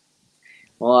you go.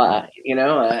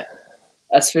 Well,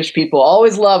 us fish people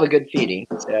always love a good feeding.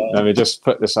 So. Let me just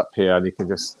put this up here, and you can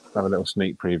just have a little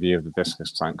sneak preview of the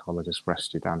discus tank while I just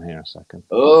rest you down here a second.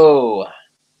 Oh,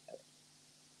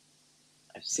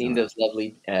 I've seen those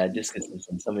lovely discuses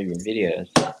in some of your videos.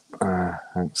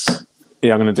 Thanks.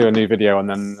 Yeah, I'm going to do a new video on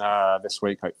them this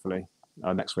week, hopefully.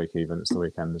 Next week even. It's the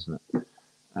weekend, isn't it?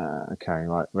 Okay,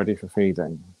 right. Ready for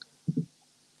feeding.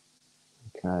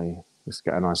 Okay, let's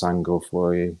get a nice angle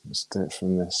for you. Let's do it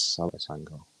from this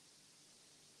angle.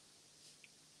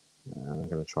 I'm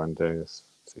going to try and do this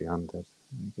 200. There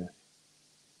you go.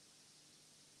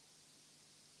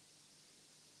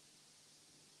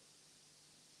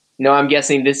 No, I'm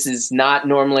guessing this is not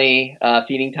normally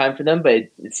feeding time for them, but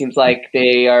it seems like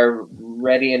they are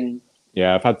ready and.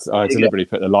 Yeah, I deliberately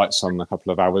put the lights on a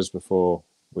couple of hours before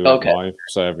we went live,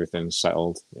 so everything's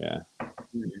settled. Yeah.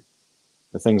 Mm-hmm.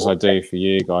 The things I do for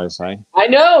you guys, eh? I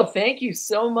know. Thank you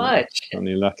so much. Aren't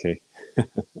you lucky?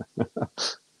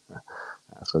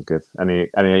 That's all good. Any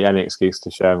excuse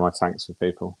to share my tanks with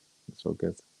people. It's all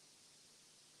good.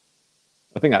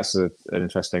 I think that's an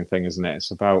interesting thing, isn't it?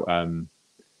 It's about a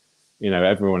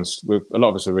lot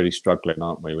of us are really struggling,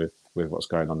 aren't we, with what's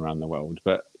going on around the world?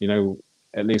 But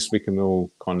at least we can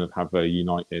all kind of have a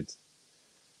united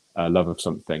love of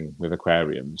something with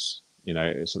aquariums.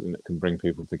 It's something that can bring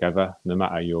people together, no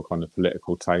matter your kind of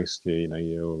political taste,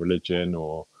 your religion,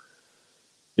 or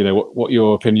what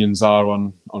your opinions are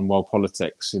on world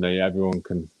politics. Everyone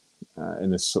can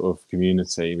in this sort of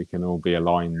community, we can all be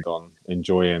aligned on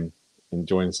enjoying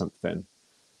something.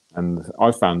 And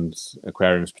I found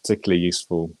aquariums particularly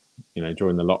useful,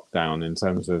 during the lockdown in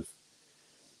terms of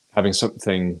having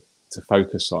something to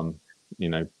focus on.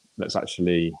 that's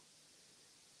actually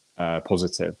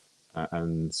positive,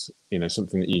 and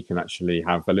something that you can actually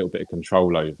have a little bit of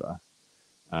control over.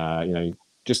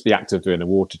 Just the act of doing a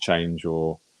water change,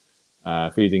 or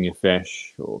feeding your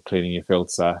fish, or cleaning your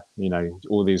filter.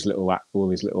 All these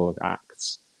little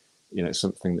acts. It's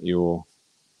something that you're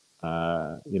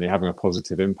having a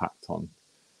positive impact on.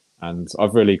 And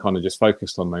I've really kind of just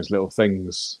focused on those little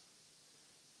things,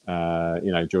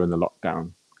 during the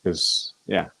lockdown, because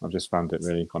I've just found it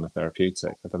really kind of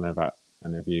therapeutic. I don't know about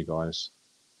any of you guys.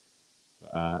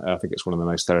 I think it's one of the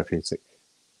most therapeutic.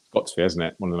 It's got to be, isn't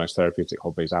it? One of the most therapeutic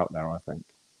hobbies out there, I think.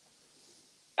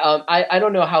 I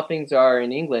don't know how things are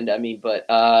in England. I mean, but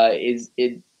is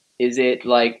it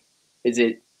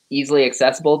easily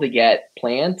accessible to get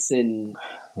plants and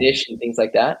fish and things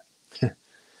like that?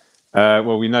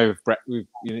 Well, we know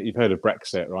you've heard of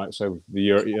Brexit, right? So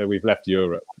we've left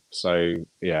Europe. So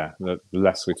the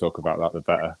less we talk about that, the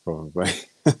better, probably.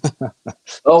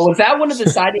 Oh, was that one of the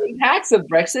side impacts of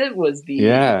Brexit? Was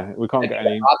the we can't get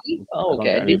any. Oh,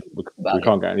 okay. We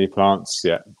can't get any plants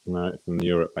yet from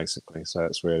Europe, basically. So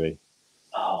it's really,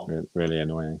 really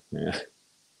annoying. Yeah,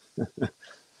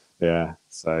 yeah.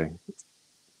 So,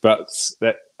 but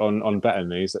on better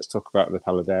news, let's talk about the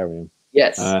paludarium.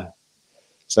 Yes.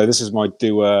 So this is my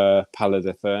Dua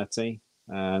Pallida 30,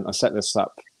 and I set this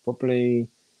up probably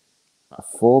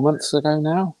 4 months ago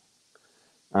now,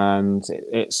 and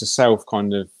it's a self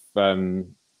kind of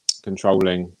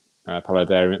controlling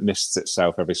paludarium. It mists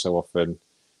itself every so often.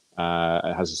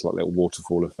 It has this little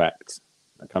waterfall effect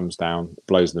that comes down,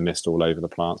 blows the mist all over the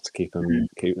plants to keep them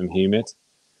humid.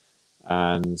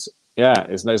 And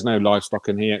there's no livestock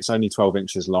in here. It's only 12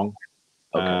 inches long.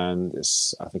 Okay. And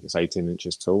I think it's 18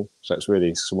 inches tall, so it's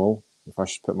really small. If I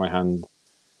should put my hand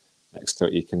next to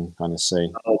it, you can kind of see.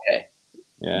 Okay.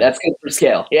 Yeah, that's good for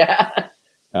scale. Yeah.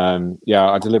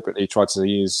 I deliberately tried to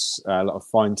use a lot of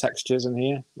fine textures in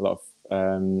here. There's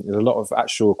a lot of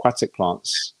actual aquatic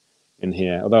plants in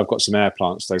here. Although I've got some air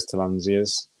plants, those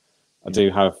Tillandsias. I do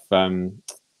have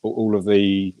all of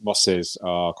the mosses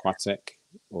are aquatic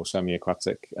or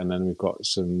semi-aquatic, and then we've got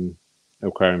some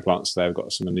aquarium plants there. We've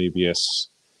got some Anubias,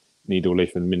 needle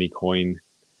leaf and mini coin,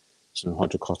 some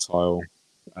hydrocotyle,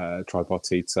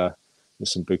 tripartita,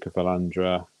 there's some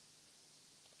bucophilandra,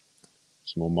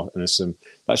 some more, and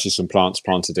there's some plants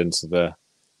planted into the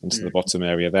bottom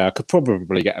area there. I could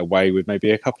probably get away with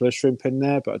maybe a couple of shrimp in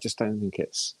there, but I just don't think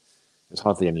there's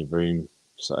hardly any room.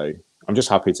 So I'm just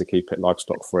happy to keep it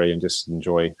livestock free and just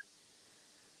enjoy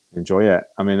it.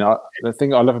 I mean, the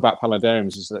thing I love about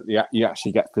paludariums is that you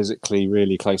actually get physically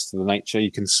really close to the nature.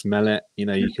 You can smell it.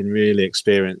 You can really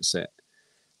experience it.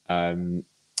 A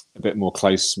bit more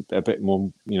close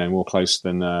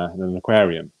than an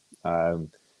aquarium.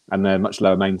 And they're much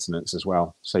lower maintenance as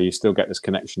well. So you still get this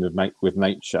connection with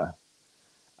nature,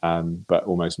 but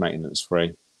almost maintenance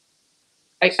free.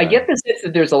 I get the sense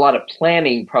that there's a lot of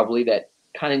planning probably that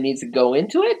kind of needs to go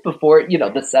into it before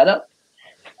the setup.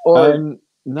 Or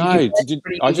no, I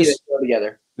just throw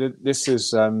together. This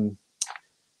is I'm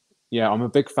a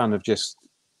big fan of just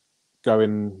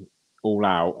going all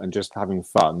out and just having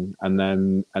fun, and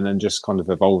then just kind of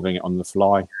evolving it on the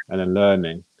fly and then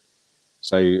learning.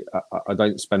 So I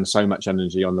don't spend so much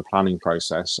energy on the planning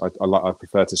process. I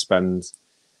prefer to spend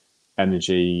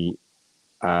energy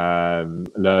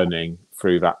learning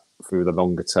through the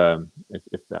longer term,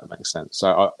 if that makes sense.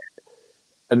 So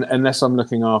unless I'm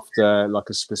looking after like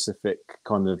a specific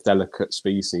kind of delicate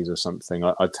species or something,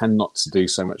 I tend not to do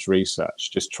so much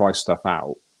research. Just try stuff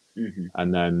out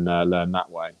and then learn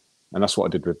that way. And that's what I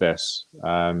did with this.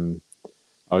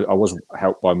 I was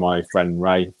helped by my friend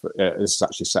Ray. This is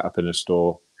actually set up in a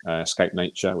store, Escape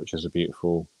Nature, which is a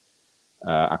beautiful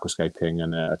aquascaping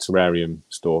and a terrarium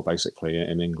store, basically,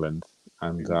 in England.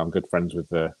 And I'm good friends with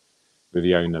the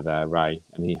owner there, Ray,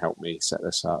 and he helped me set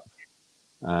this up.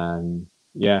 And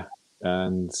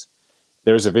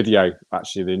there is a video,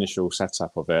 actually, the initial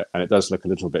setup of it, and it does look a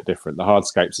little bit different. The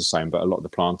hardscape's the same, but a lot of the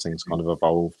planting's kind of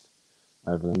evolved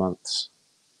over the months.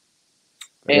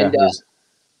 But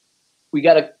we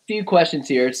got a few questions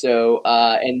here. So,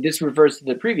 and this refers to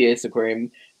the previous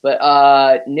aquarium,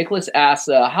 but Nicholas asks,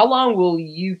 how long will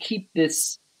you keep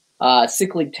this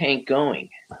cichlid tank going?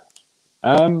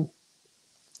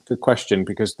 Good question,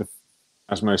 because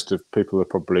as most of people have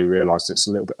probably realised, it's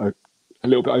a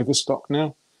little bit overstocked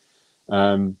now.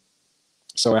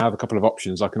 So I have a couple of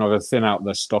options. I can either thin out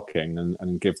the stocking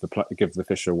and give the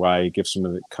fish away, give some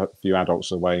of the few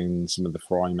adults away, and some of the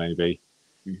fry maybe.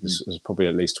 There's probably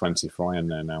at least 20 fry in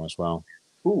there now as well.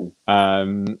 Ooh.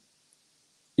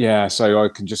 Yeah, so I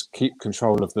can just keep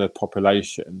control of the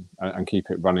population and keep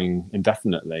it running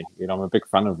indefinitely. You know, I'm a big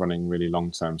fan of running really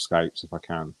long-term scapes if I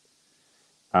can.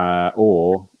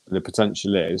 Or the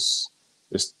potential is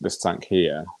this tank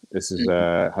here. This is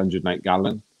a 108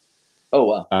 gallon. Oh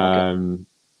wow. Okay.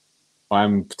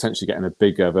 I'm potentially getting a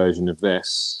bigger version of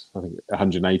this. I think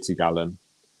 180 gallon.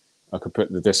 I could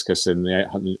put the discus in the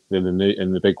 800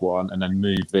 in the big one, and then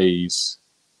move these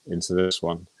into this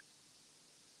one.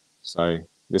 So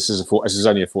this is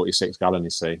only a 46 gallon, you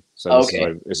see. So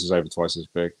Okay. this is over twice as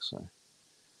big. So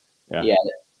yeah, Yeah.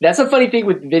 That's a funny thing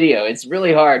with video. It's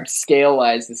really hard scale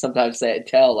wise to sometimes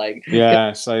tell like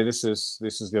yeah. So this is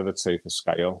the other two for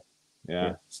scale. yeah.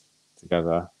 Yeah,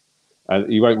 together.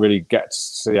 You won't really get to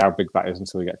see how big that is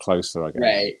until we get closer, I guess.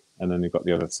 Right. And then you've got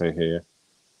the other two here.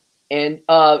 And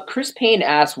Chris Payne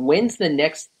asks, when's the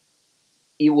next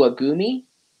Iwagumi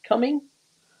coming?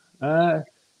 I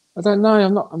don't know.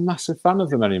 I'm not a massive fan of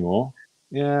them anymore.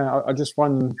 Yeah, I just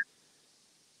find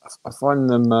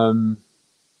them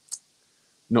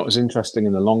not as interesting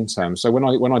in the long term. So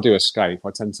when I do escape,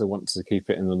 I tend to want to keep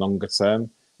it in the longer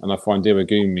term, and I find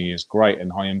Iwagumi is great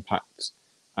and high impact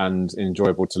and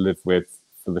enjoyable to live with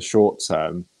for the short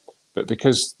term. But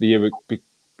because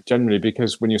generally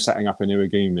because when you're setting up an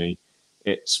Iwagumi,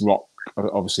 it's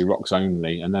obviously rocks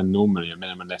only, and then normally a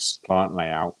minimalist plant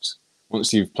layout.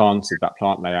 Once you've planted that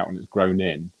plant layout and it's grown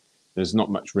in, there's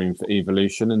not much room for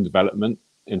evolution and development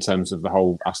in terms of the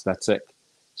whole aesthetic.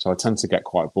 So I tend to get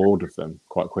quite bored of them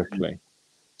quite quickly.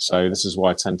 So this is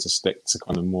why I tend to stick to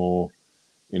kind of more,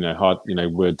 hard,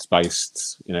 wood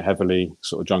based, heavily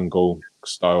sort of jungle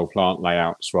style plant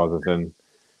layouts rather than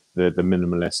the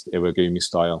minimalist Iwagumi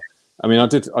style. I mean, I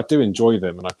do enjoy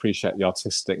them, and I appreciate the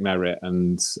artistic merit,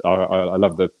 and I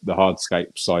love the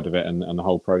hardscape side of it and the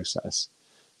whole process.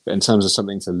 But in terms of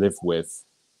something to live with,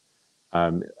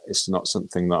 it's not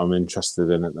something that I'm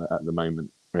interested in at the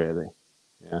moment, really.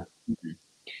 Yeah.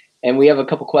 And we have a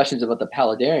couple questions about the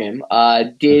paludarium.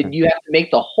 Did Okay. you have to make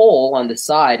the hole on the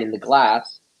side in the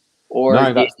glass, or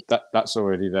No, did? that's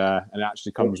already there, and it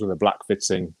actually comes with a black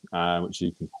fitting, which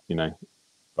you can,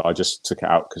 But I just took it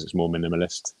out because it's more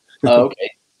minimalist. Oh,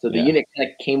 okay. So the Yeah. unit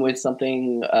kind of came with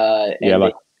something, Yeah, and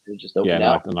like they just opened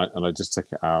yeah, out. and I just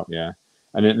took it out. Yeah,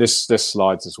 and this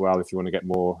slides as well if you want to get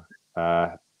more,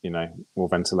 more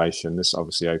ventilation. This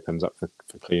obviously opens up for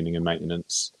cleaning and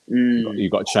maintenance. Mm.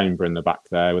 You've got a chamber in the back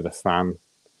there with a fan.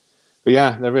 But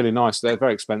yeah, they're really nice. They're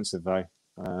very expensive though,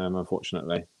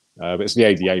 unfortunately. But it's the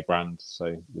ADA brand,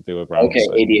 so the Dua brand. Okay,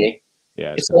 So ADA.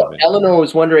 yeah, it's going to So be. Eleanor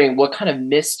was wondering, what kind of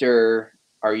mister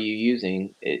are you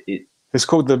using? It's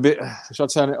called the bit. Shall I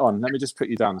turn it on? Let me just put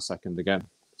you down a second again.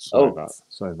 Sorry about this.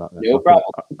 No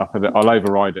problem. I'll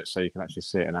override it so you can actually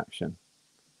see it in action.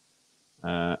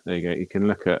 There you go. You can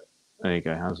look at. There you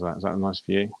go. How's that? Is that a nice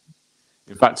view?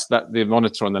 In fact, that the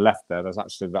monitor on the left there. That's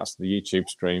the YouTube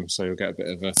stream, so you'll get a bit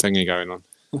of a thingy going on.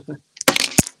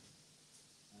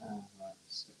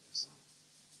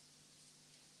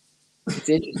 It's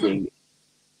interesting.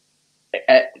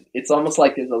 It's almost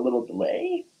like there's a little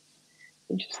delay.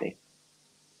 Interesting.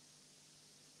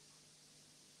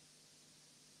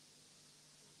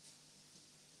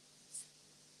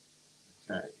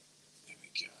 Okay. Here we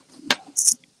go.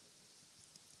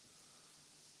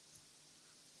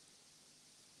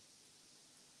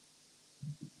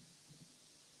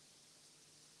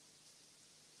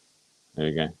 There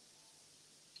you go.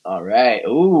 All right.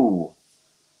 Ooh.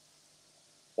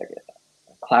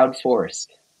 Cloud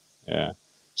forest. Yeah.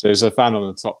 So there's a fan on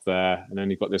the top there, and then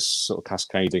you've got this sort of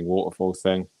cascading waterfall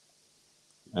thing,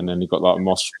 and then you've got like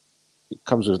moss. It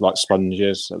comes with like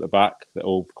sponges at the back that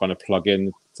all kind of plug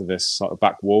in to this sort of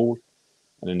back wall,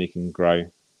 and then you can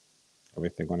grow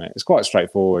everything on it. It's quite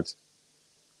straightforward.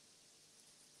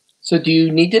 So do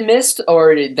you need to mist,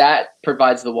 or that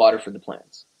provides the water for the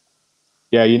plants?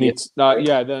 Yeah, you need to, no,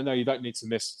 yeah, no, you don't need to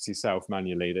mist yourself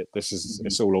manually. This is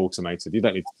it's all automated. You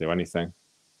don't need to do anything.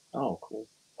 Oh, cool!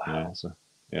 Wow. Yeah, so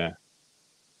yeah,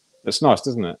 it's nice,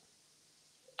 doesn't it?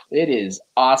 It is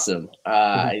awesome.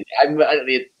 That's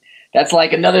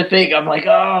like another thing. I'm like,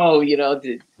 oh,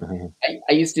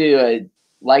 I used to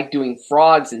like doing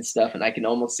frogs and stuff, and I can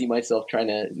almost see myself trying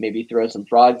to maybe throw some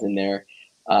frogs in there.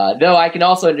 Though I can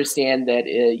also understand that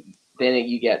then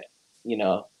you get,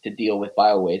 to deal with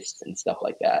bio waste and stuff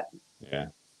like that. Yeah.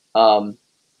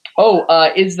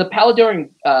 Is the paludarium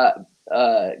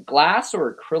glass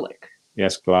or acrylic?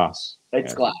 Yes, glass.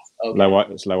 It's glass.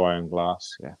 Okay. It's low iron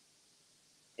glass. Yeah.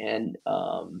 And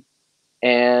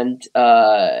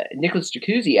Nicholas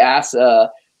Jacuzzi asks,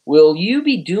 will you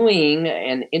be doing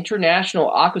an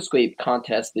international aquascape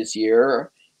contest this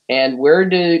year? And where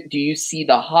do you see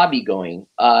the hobby going?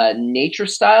 Nature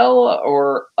style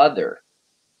or other?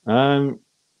 Um,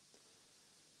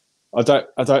 I don't.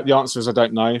 The answer is I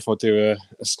don't know if I'll do a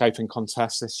escaping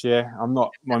contest this year. I'm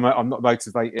not. I'm not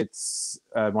motivated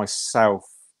myself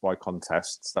by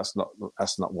contests. That's not.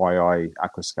 That's not why I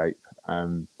aquascape.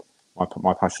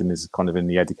 My passion is kind of in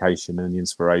the education and the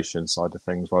inspiration side of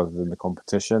things rather than the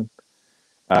competition.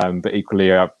 But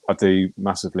equally, I do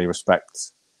massively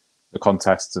respect the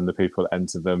contests and the people that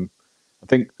enter them. I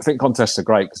think contests are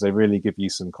great because they really give you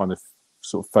some kind of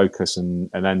sort of focus and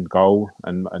an end goal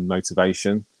and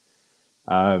motivation.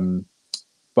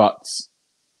 But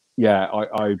yeah,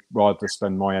 I rather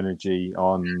spend my energy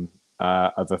on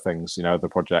other things, you know, other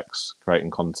projects,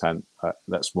 creating content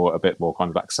that's a bit more kind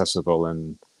of accessible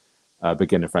and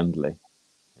beginner friendly.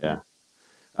 Yeah.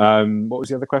 What was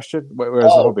the other question? Where's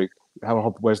the Oh, hobby?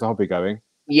 Where's the hobby going?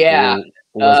 yeah.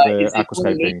 Or where's the Is it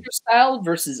going aquascaping? nature style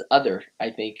versus other? I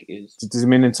think is. Does it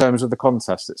mean in terms of the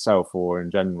contest itself or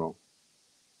in general?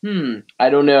 I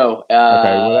don't know.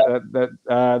 Okay,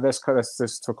 well, let's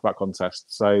just talk about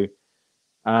contests. So,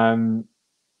 um,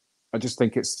 I just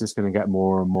think it's just going to get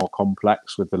more and more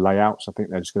complex with the layouts. I think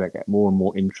they're just going to get more and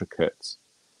more intricate,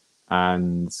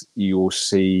 and you will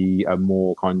see a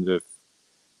more kind of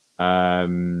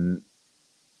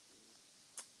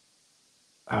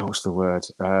what's the word?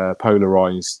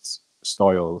 Polarized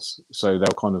styles. So they'll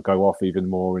kind of go off even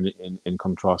more in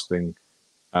contrasting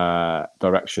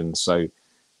directions. So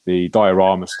the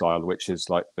diorama style, which is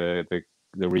like the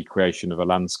recreation of a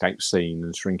landscape scene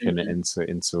and shrinking it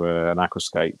into an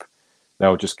aquascape,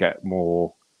 they'll just get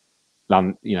more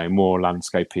more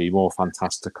landscapey, more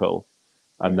fantastical,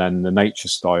 and then the nature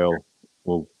style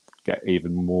will get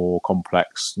even more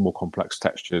complex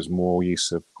textures, more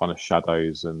use of kind of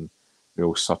shadows and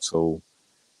real subtle,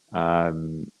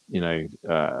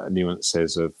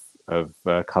 nuances of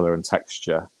color and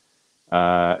texture.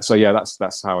 So yeah,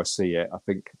 that's how I see it. I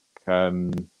think,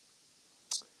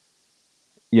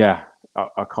 yeah,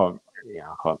 I can't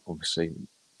obviously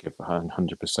give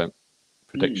 100%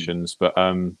 predictions, but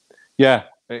yeah,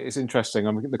 it's interesting.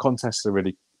 I mean, the contests are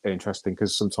really interesting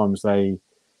because sometimes they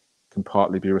can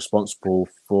partly be responsible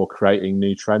for creating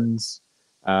new trends.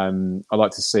 I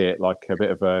like to see it like a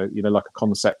bit of like a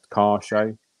concept car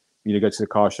show. You go to the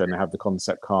car show and they have the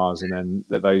concept cars, and then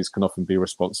those can often be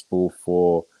responsible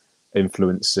for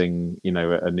influencing,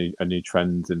 a new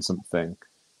trend in something.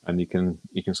 And you can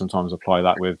sometimes apply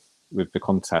that with the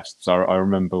contests. I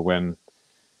remember when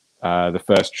the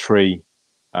first tree,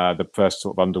 the first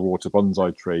sort of underwater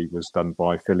bonsai tree, was done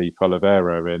by Philippe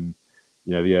Oliveira in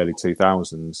the early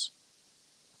 2000s,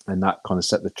 and that kind of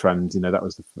set the trend. That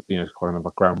was the kind of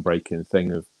a groundbreaking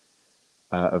thing of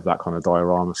that kind of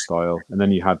diorama style. And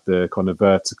then you had the kind of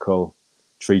vertical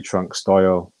tree trunk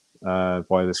style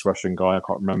by this Russian guy. I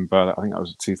can't remember. I think that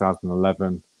was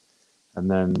 2011. And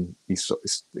then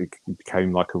it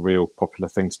became like a real popular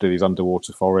thing to do these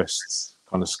underwater forests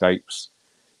kind of scapes.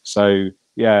 So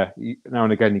yeah, now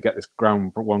and again you get this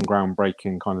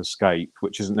groundbreaking kind of scape,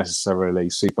 which isn't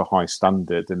necessarily super high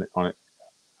standard on it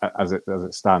as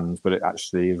it stands, but it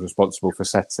actually is responsible for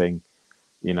setting,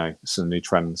 some new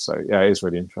trends. So yeah, it is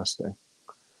really interesting.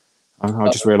 I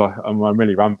just realised I'm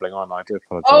really rambling on. I do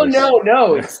apologise. Oh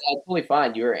no, it's totally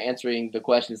fine. You're answering the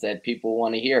questions that people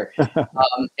want to hear.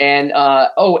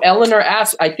 Eleanor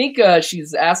asks. I think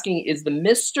she's asking: is the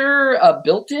Mister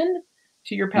built in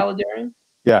to your paludarium?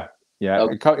 Yeah.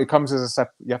 Okay. It comes as a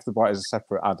separate. You have to buy it as a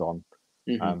separate add-on.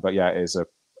 But yeah, it is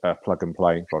a plug and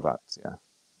play product. Yeah.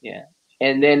 Yeah.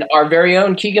 And then our very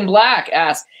own Keegan Black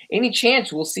asks: any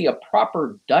chance we'll see a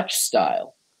proper Dutch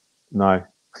style? No.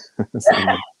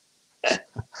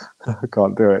 I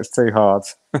can't do it. It's too hard.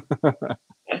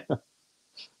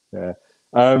 Yeah.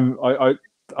 I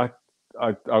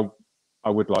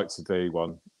would like to do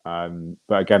one.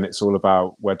 But again, it's all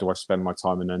about where do I spend my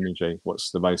time and energy? What's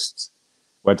the most?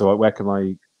 Where can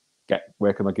I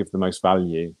give the most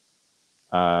value?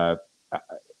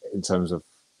 In terms of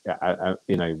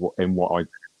in what I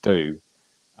do,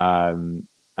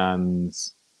 and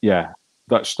yeah,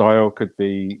 Dutch style could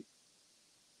be.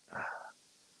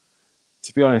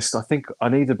 To be honest, I think I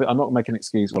need a bit. I'm not making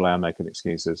excuses. Well, I am making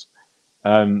excuses.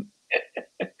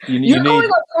 You're going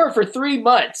on tour for 3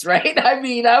 months, right? I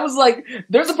mean, I was like,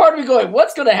 there's a part of me going,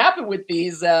 what's going to happen with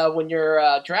these when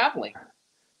you're traveling?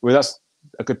 Well, that's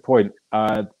a good point.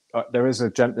 There is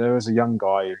a young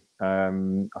guy. I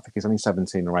think he's only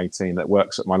 17 or 18 that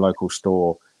works at my local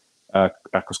store,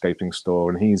 aquascaping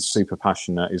store, and he's super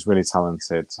passionate. He's really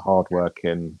talented,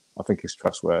 hardworking. I think he's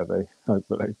trustworthy,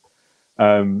 hopefully.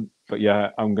 But yeah,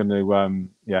 I'm going to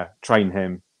train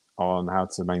him on how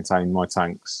to maintain my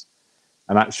tanks.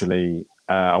 And actually,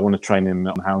 I want to train him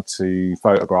on how to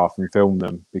photograph and film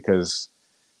them, because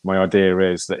my idea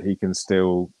is that he can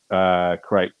still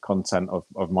create content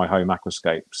of my home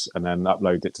aquascapes and then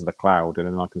upload it to the cloud, and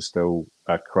then I can still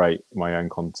create my own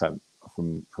content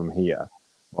from here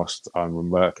whilst I'm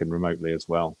working remotely as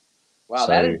well. Wow, so,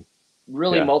 that is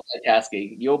really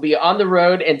multitasking. You'll be on the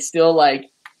road and still like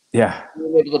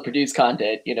being able to produce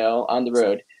content, you know, on the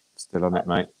road. Still on it,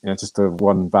 mate. Yeah, just a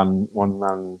one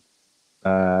man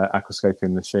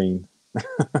aquascaping machine.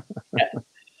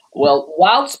 Well,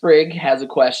 Wild Sprig has a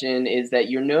question, is that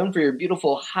you're known for your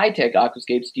beautiful high-tech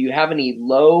aquascapes. Do you have any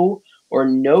low or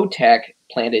no-tech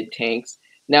planted tanks?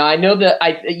 Now, I know that,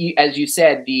 as you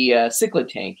said, the cichlid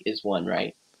tank is one,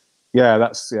 right? Yeah,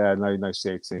 that's, no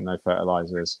CO2, no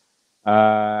fertilizers.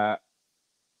 My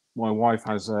wife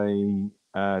has a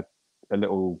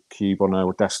little cube on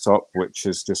her desktop, which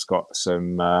has just got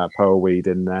some pearlweed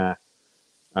in there.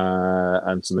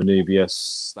 And some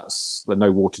anubias. That's the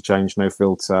no water change, no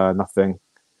filter, nothing,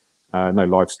 no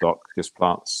livestock, just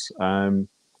plants.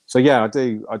 So yeah, I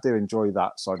do enjoy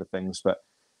that side of things. But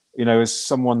you know, as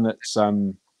someone that's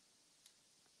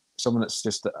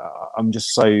just I'm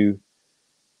just such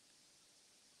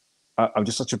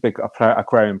a big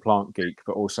aquarium plant geek,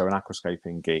 but also an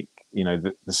aquascaping geek. You know,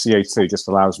 the CO2 just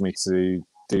allows me to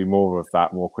do more of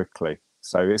that more quickly.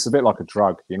 So it's a bit like a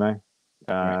drug, you know.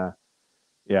 Right.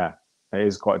 Yeah, it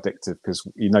is quite addictive, because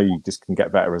you know you just can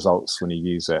get better results when you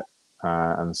use it,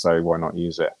 and so why not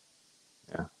use it?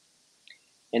 Yeah.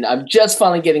 And I'm just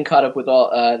finally getting caught up with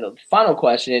all the final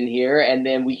question in here, and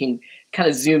then we can kind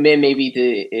of zoom in maybe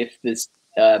to if this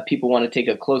people want to take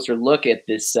a closer look at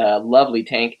this lovely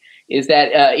tank. Is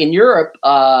that in Europe?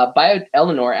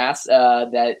 Eleanor asks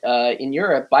that in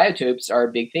Europe biotopes are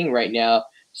a big thing right now.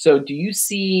 So do you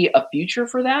see a future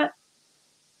for that?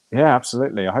 Yeah,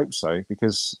 absolutely. I hope so,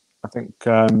 because I think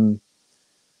we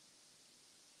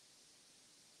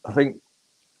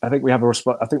have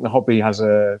I think the hobby has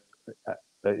the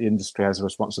industry has a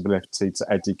responsibility to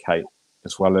educate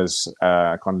as well as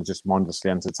kind of just mindlessly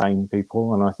entertain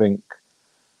people, and I think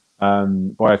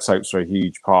biotopes are a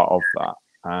huge part of that.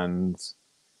 And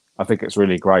I think it's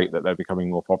really great that they're becoming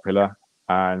more popular.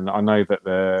 And I know that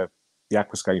the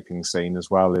aquascaping scene as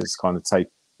well is kind of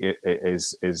you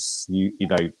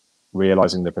know,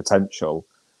 realizing the potential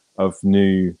of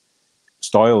new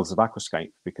styles of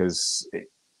aquascape, because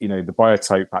you know, the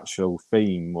biotope actual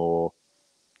theme, or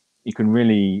it can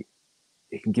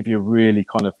give you a really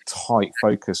kind of tight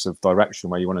focus of direction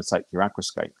where you want to take your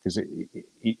aquascape, because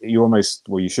you almost,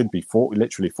 well, you should be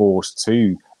literally forced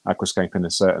to aquascape in a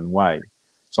certain way.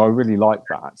 So I really like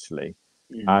that, actually.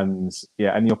 And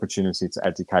yeah, any opportunity to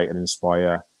educate and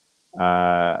inspire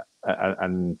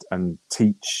and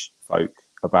teach folk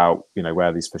about, you know,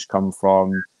 where these fish come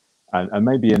from, and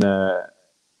maybe on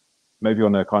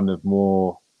a kind of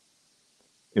more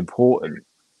important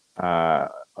on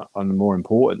a more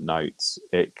important note,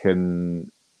 it can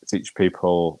teach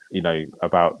people, you know,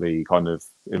 about the kind of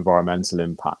environmental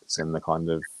impacts and the kind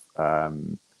of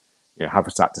you know,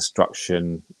 habitat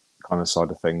destruction kind of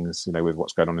side of things, you know, with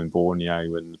what's going on in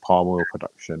Borneo and palm oil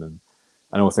production and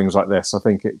all things like this. I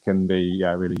think it can be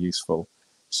really useful.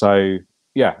 So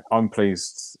yeah, I'm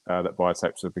pleased that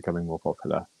biotopes are becoming more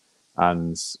popular,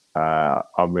 and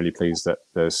I'm really pleased that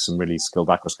there's some really skilled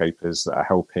aquascapers that are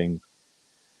helping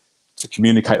to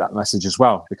communicate that message as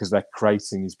well, because they're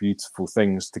creating these beautiful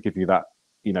things to give you that,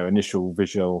 you know, initial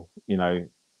visual, you know,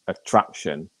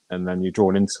 attraction, and then you're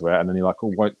drawn into it, and then you're like,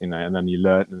 oh, what, you know, and then you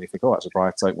learn, and you think, oh, that's a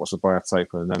biotope, what's a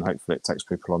biotope, and then hopefully it takes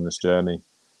people on this journey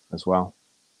as well.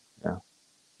 Yeah.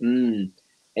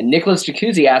 And Nicholas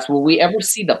Jacuzzi asked, will we ever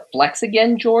see the Flex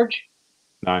again, George?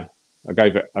 No, I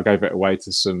gave it away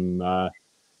to some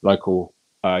local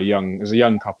there's a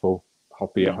young couple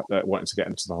hobby that wanted to get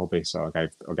into the hobby, so I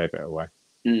gave it away.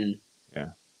 Yeah.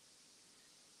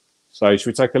 So should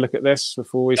we take a look at this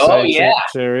before we say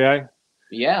cheerio?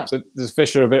 Yeah. So the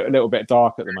fish are a little bit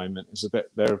dark at the moment.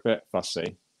 They're a bit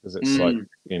fussy, because it's like,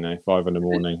 you know, 5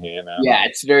 a.m. here now. Yeah,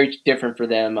 it's very different for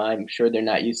them. I'm sure they're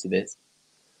not used to this.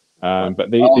 But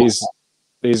these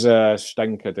are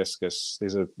Stenker discus.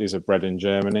 These are bred in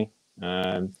Germany.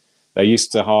 They're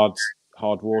used to hard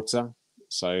water,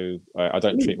 so I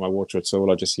don't treat my water at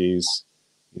all. I just use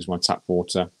my tap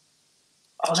water.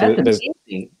 Oh, that's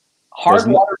amazing! Hard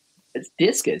water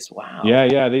discus. Wow.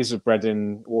 Yeah. These are bred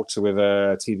in water with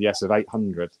a TDS of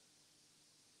 800.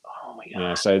 Oh my god.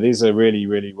 Yeah, so these are really,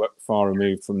 really far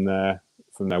removed from their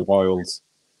wild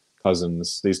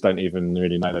cousins. These don't even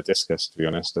really know they're discus, to be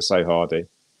honest. They're so hardy.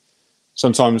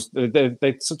 Sometimes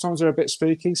sometimes they're a bit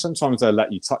spooky. Sometimes they'll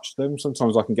let you touch them.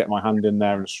 Sometimes I can get my hand in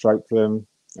there and stroke them,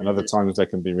 and other times they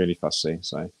can be really fussy.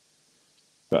 So,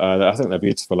 but I think they're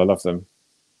beautiful. I love them.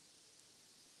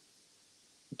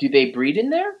 Do they breed in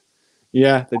there?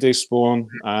 Yeah, they do spawn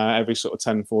every sort of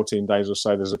 10, 14 days or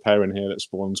so. There's a pair in here that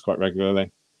spawns quite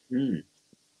regularly.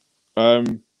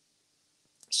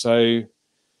 So,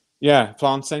 yeah,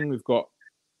 planting. We've got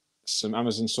some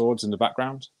Amazon swords in the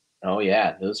background. Oh,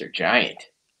 yeah, those are giant.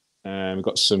 We've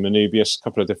got some Anubias, a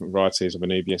couple of different varieties of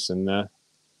Anubias in there.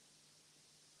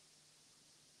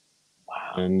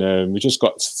 Wow. And we just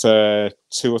got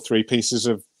 2 or 3 pieces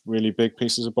of really big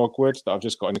pieces of bogwood that I've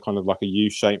just got in kind of like a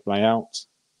U-shaped layout.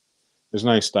 There's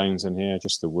no stones in here,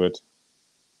 just the wood.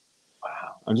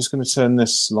 Wow. I'm just going to turn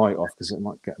this light off because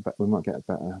we might get a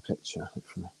better picture,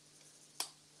 hopefully.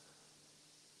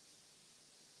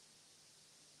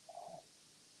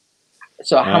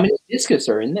 So how many discus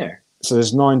are in there? So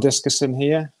there's 9 discus in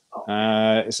here.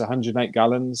 It's 108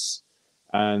 gallons.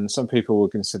 And some people will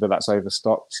consider that's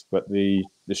overstocked, but the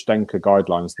Stenker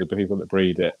guidelines, the people that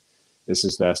breed it, this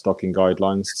is their stocking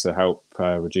guidelines to help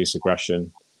reduce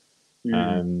aggression.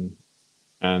 And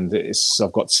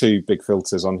I've got 2 big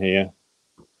filters on here.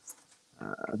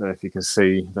 I don't know if you can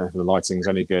see, I don't know if the lighting's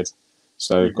any good.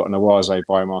 So I've got an Oase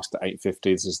Biomaster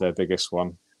 850. This is their biggest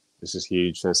one. This is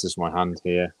huge. This is my hand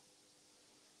here.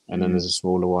 And then there's a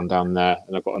smaller one down there.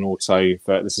 And I've got an auto,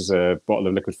 this is a bottle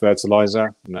of liquid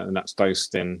fertilizer. And that's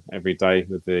dosed in every day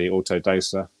with the auto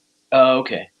doser. Oh,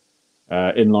 okay.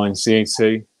 Inline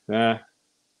CO2 there.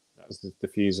 That's the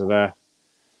diffuser there.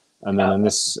 And then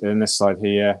in this side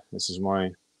here, this is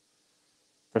my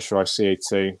pressurized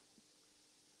CO2.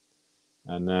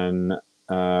 And then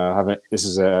this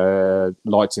is a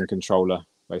lighting controller,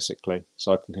 basically.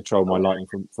 So I can control my lighting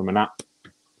from an app.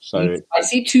 So I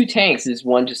see 2 tanks. Is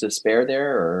one just a spare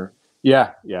there, or?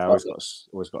 Yeah. Always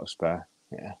got a spare.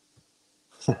 Yeah.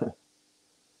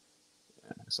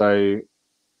 So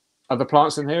other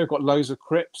plants in here. We've got loads of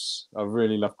crypts. I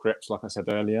really love crypts, like I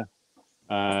said earlier.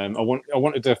 I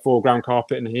wanted a 4-ground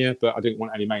carpet in here, but I didn't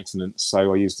want any maintenance,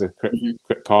 so I used the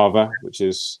crypt parva, which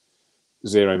is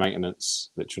 0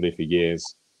 maintenance, literally for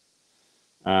years.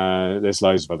 There's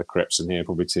loads of other crypts in here,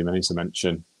 probably too many to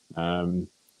mention.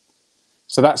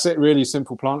 So that's it, really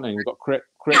simple planting. We've got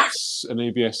crypts,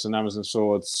 Anubias, and Amazon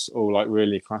swords, all like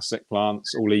really classic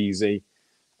plants, all easy.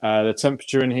 The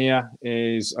temperature in here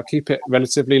is, I keep it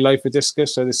relatively low for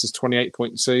discus, so this is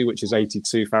 28.2, which is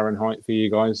 82 Fahrenheit for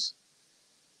you guys.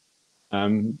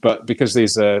 But because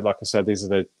these are, like I said, these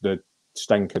are the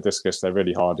Stenker discus, they're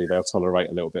really hardy. They'll tolerate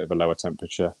a little bit of a lower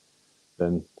temperature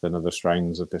than other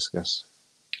strains of discus.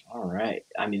 All right.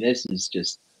 I mean, this is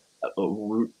just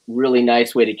a really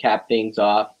nice way to cap things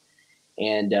off,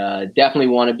 and definitely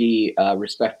want to be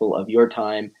respectful of your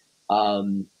time.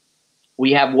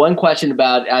 We have one question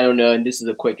about, I don't know, and this is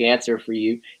a quick answer for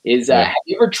you, is have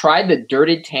you ever tried the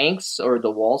dirted tanks or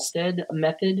the Wallstead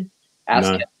method?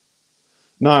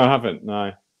 No, I haven't.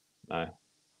 No.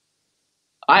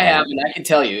 I have, and I can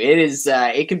tell you, it is.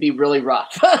 It can be really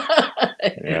rough.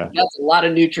 That's a lot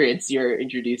of nutrients you're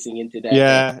introducing into that.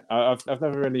 Yeah, I've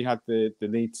never really had the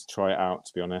need to try it out,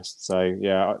 to be honest. So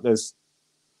yeah, there's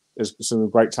some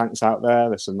great tanks out there.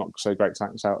 There's some not so great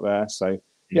tanks out there. So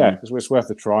yeah, it's worth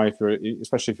a try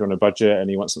especially if you're on a budget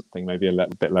and you want something maybe a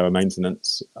little bit lower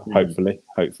maintenance. Hopefully.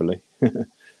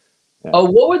 Yeah. Oh,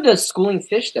 what were the schooling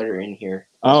fish that are in here?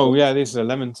 Oh yeah, these are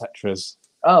lemon tetras.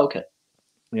 Oh, okay.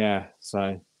 Yeah,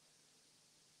 so.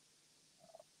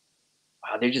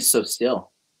 Wow, they're just so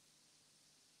still.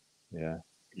 Yeah.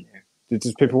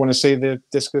 Does people want to see the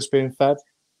discus being fed?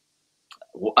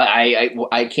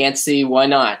 I can't see why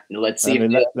not. Let's see.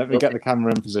 Let me get the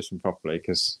camera in position properly,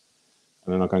 and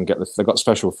then I can get they've got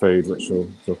special food, which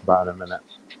we'll talk about in a minute.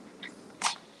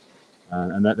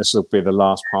 And then this will be the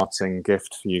last parting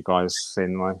gift for you guys.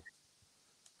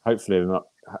 Hopefully they're not.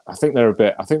 I think they're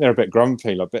a bit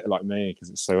grumpy, a bit like me, because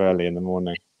it's so early in the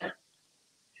morning.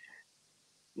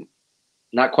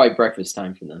 Not quite breakfast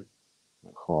time for them.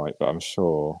 Not quite, but I'm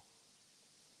sure.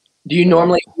 Do you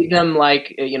normally feed them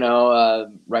right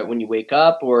when you wake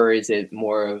up, or is it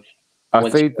more of? I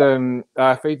feed them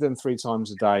 3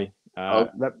 times a day. They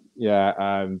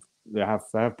have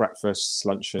breakfast,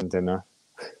 lunch, and dinner.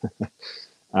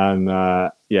 And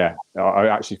I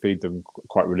actually feed them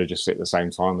quite religiously at the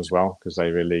same time as well, because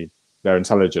they're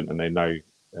intelligent and they know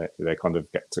they kind of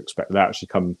get to expect. They actually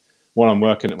come while I'm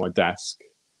working at my desk.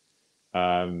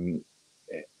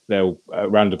 They'll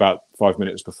around about 5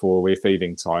 minutes before we're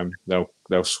feeding time, they'll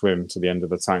swim to the end of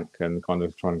the tank and kind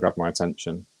of try and grab my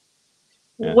attention.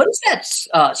 Yeah. What is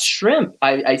that shrimp?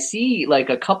 I see like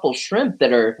a couple shrimp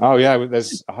that are. Oh yeah,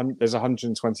 there's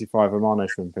 125 Amano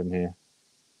shrimp in here.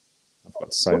 I've got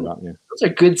to say that. Yeah, Those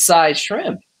are good sized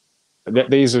shrimp.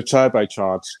 these are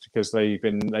turbocharged because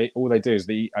all they do is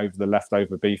they eat over the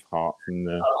leftover beef heart from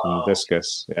the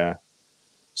discus. Yeah.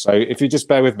 So if you just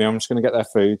bear with me, I'm just going to get their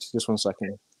food. Just 1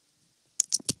 second.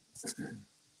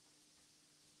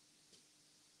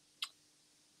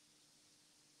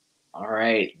 All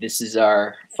right, this is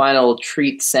our final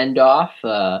treat send off.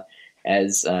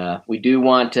 As we do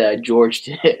want George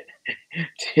to,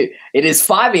 it is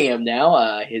 5 a.m.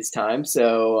 now, his time,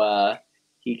 so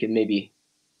he can maybe,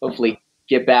 hopefully,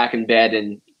 get back in bed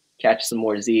and catch some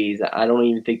more Z's. I don't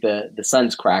even think the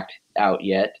sun's cracked out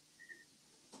yet.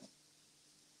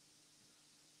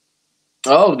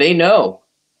 Oh, they know.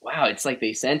 Wow, it's like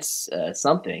they sense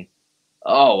something.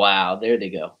 Oh, wow, there they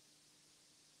go.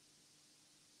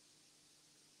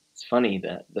 It's funny,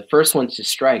 the first ones to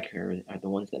strike are the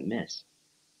ones that miss.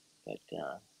 But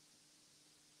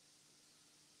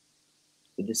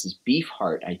this is beef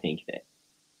heart, I think that.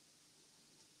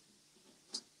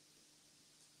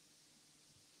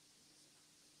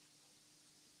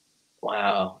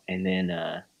 Wow, and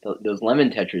then those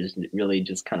lemon tetras really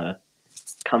just kind of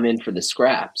come in for the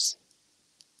scraps.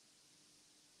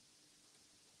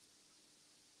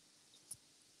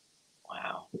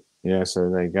 Wow. Yeah, so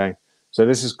there you go. So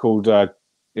this is called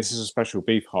this is a special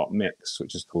beef heart mix,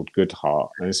 which is called Good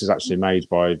Heart, and this is actually made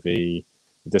by the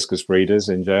discus breeders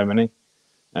in Germany.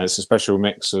 And it's a special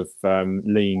mix of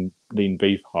lean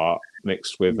beef heart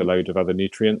mixed with a load of other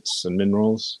nutrients and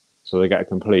minerals, so they get a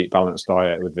complete balanced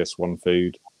diet with this one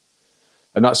food.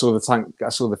 And that's all the tank.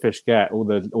 That's all the fish get. All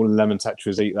the lemon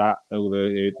tetras eat that. All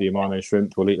the Amano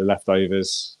shrimp will eat the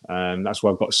leftovers, and that's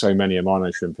why I've got so many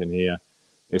Amano shrimp in here,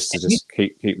 is to just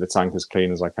keep the tank as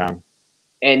clean as I can.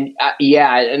 And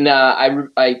yeah, and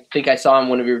I think I saw in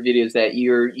one of your videos that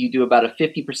you do about a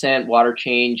 50% water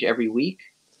change every week.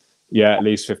 Yeah, at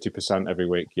least 50% every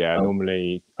week. Yeah, oh.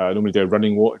 Normally do a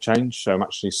running water change, so I'm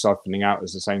actually siphoning out at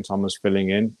the same time as filling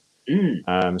in.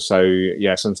 So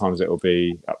yeah, sometimes it will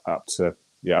be up to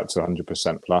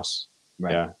 100% plus.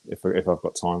 Right. Yeah, if I've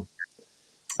got time.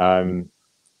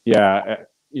 Yeah,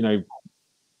 you know,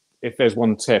 if there's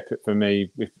one tip for me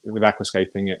with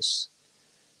aquascaping, it's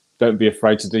don't be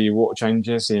afraid to do your water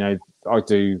changes. You know, I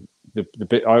do the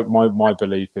bit. My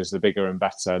belief is the bigger and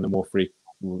better, and the more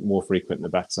frequent the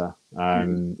better.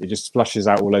 It just flushes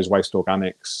out all those waste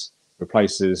organics,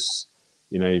 replaces,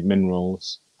 you know,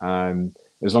 minerals.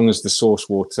 As long as the source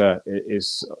water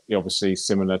is obviously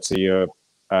similar to your,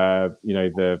 you know,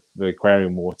 the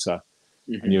aquarium water,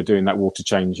 and you're doing that water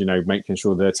change, you know, making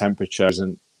sure the temperature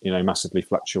isn't, you know, massively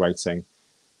fluctuating,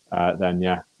 then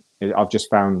yeah, I've just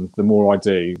found the more I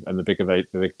do, and the bigger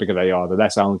they are, the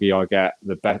less algae I get,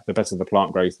 the better the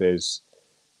plant growth is,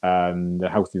 the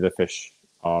healthier the fish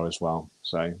are as well.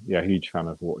 So yeah, huge fan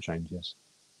of water changes.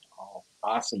 Oh,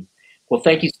 awesome. Well,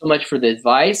 thank you so much for the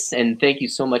advice, and thank you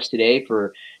so much today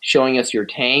for showing us your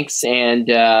tanks.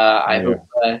 And I hope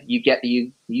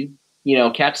you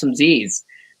know, catch some Z's.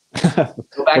 Go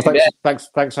back well, thanks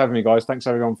for having me, guys. Thanks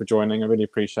everyone for joining. I really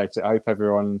appreciate it. I hope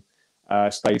everyone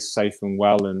stays safe and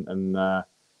well, and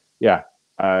yeah,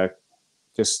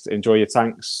 just enjoy your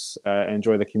tanks,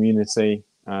 enjoy the community,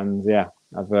 and yeah,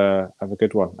 have a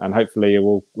good one. And hopefully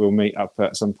we'll meet up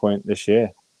at some point this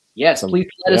year. Yes, please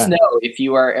let us know if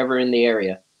you are ever in the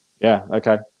area. Yeah,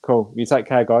 okay, cool. You take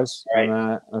care, guys. All right.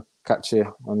 And I'll catch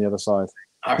you on the other side.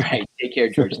 All right, take care,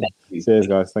 George. Thank you. Cheers,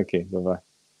 guys. Thank you. Bye-bye.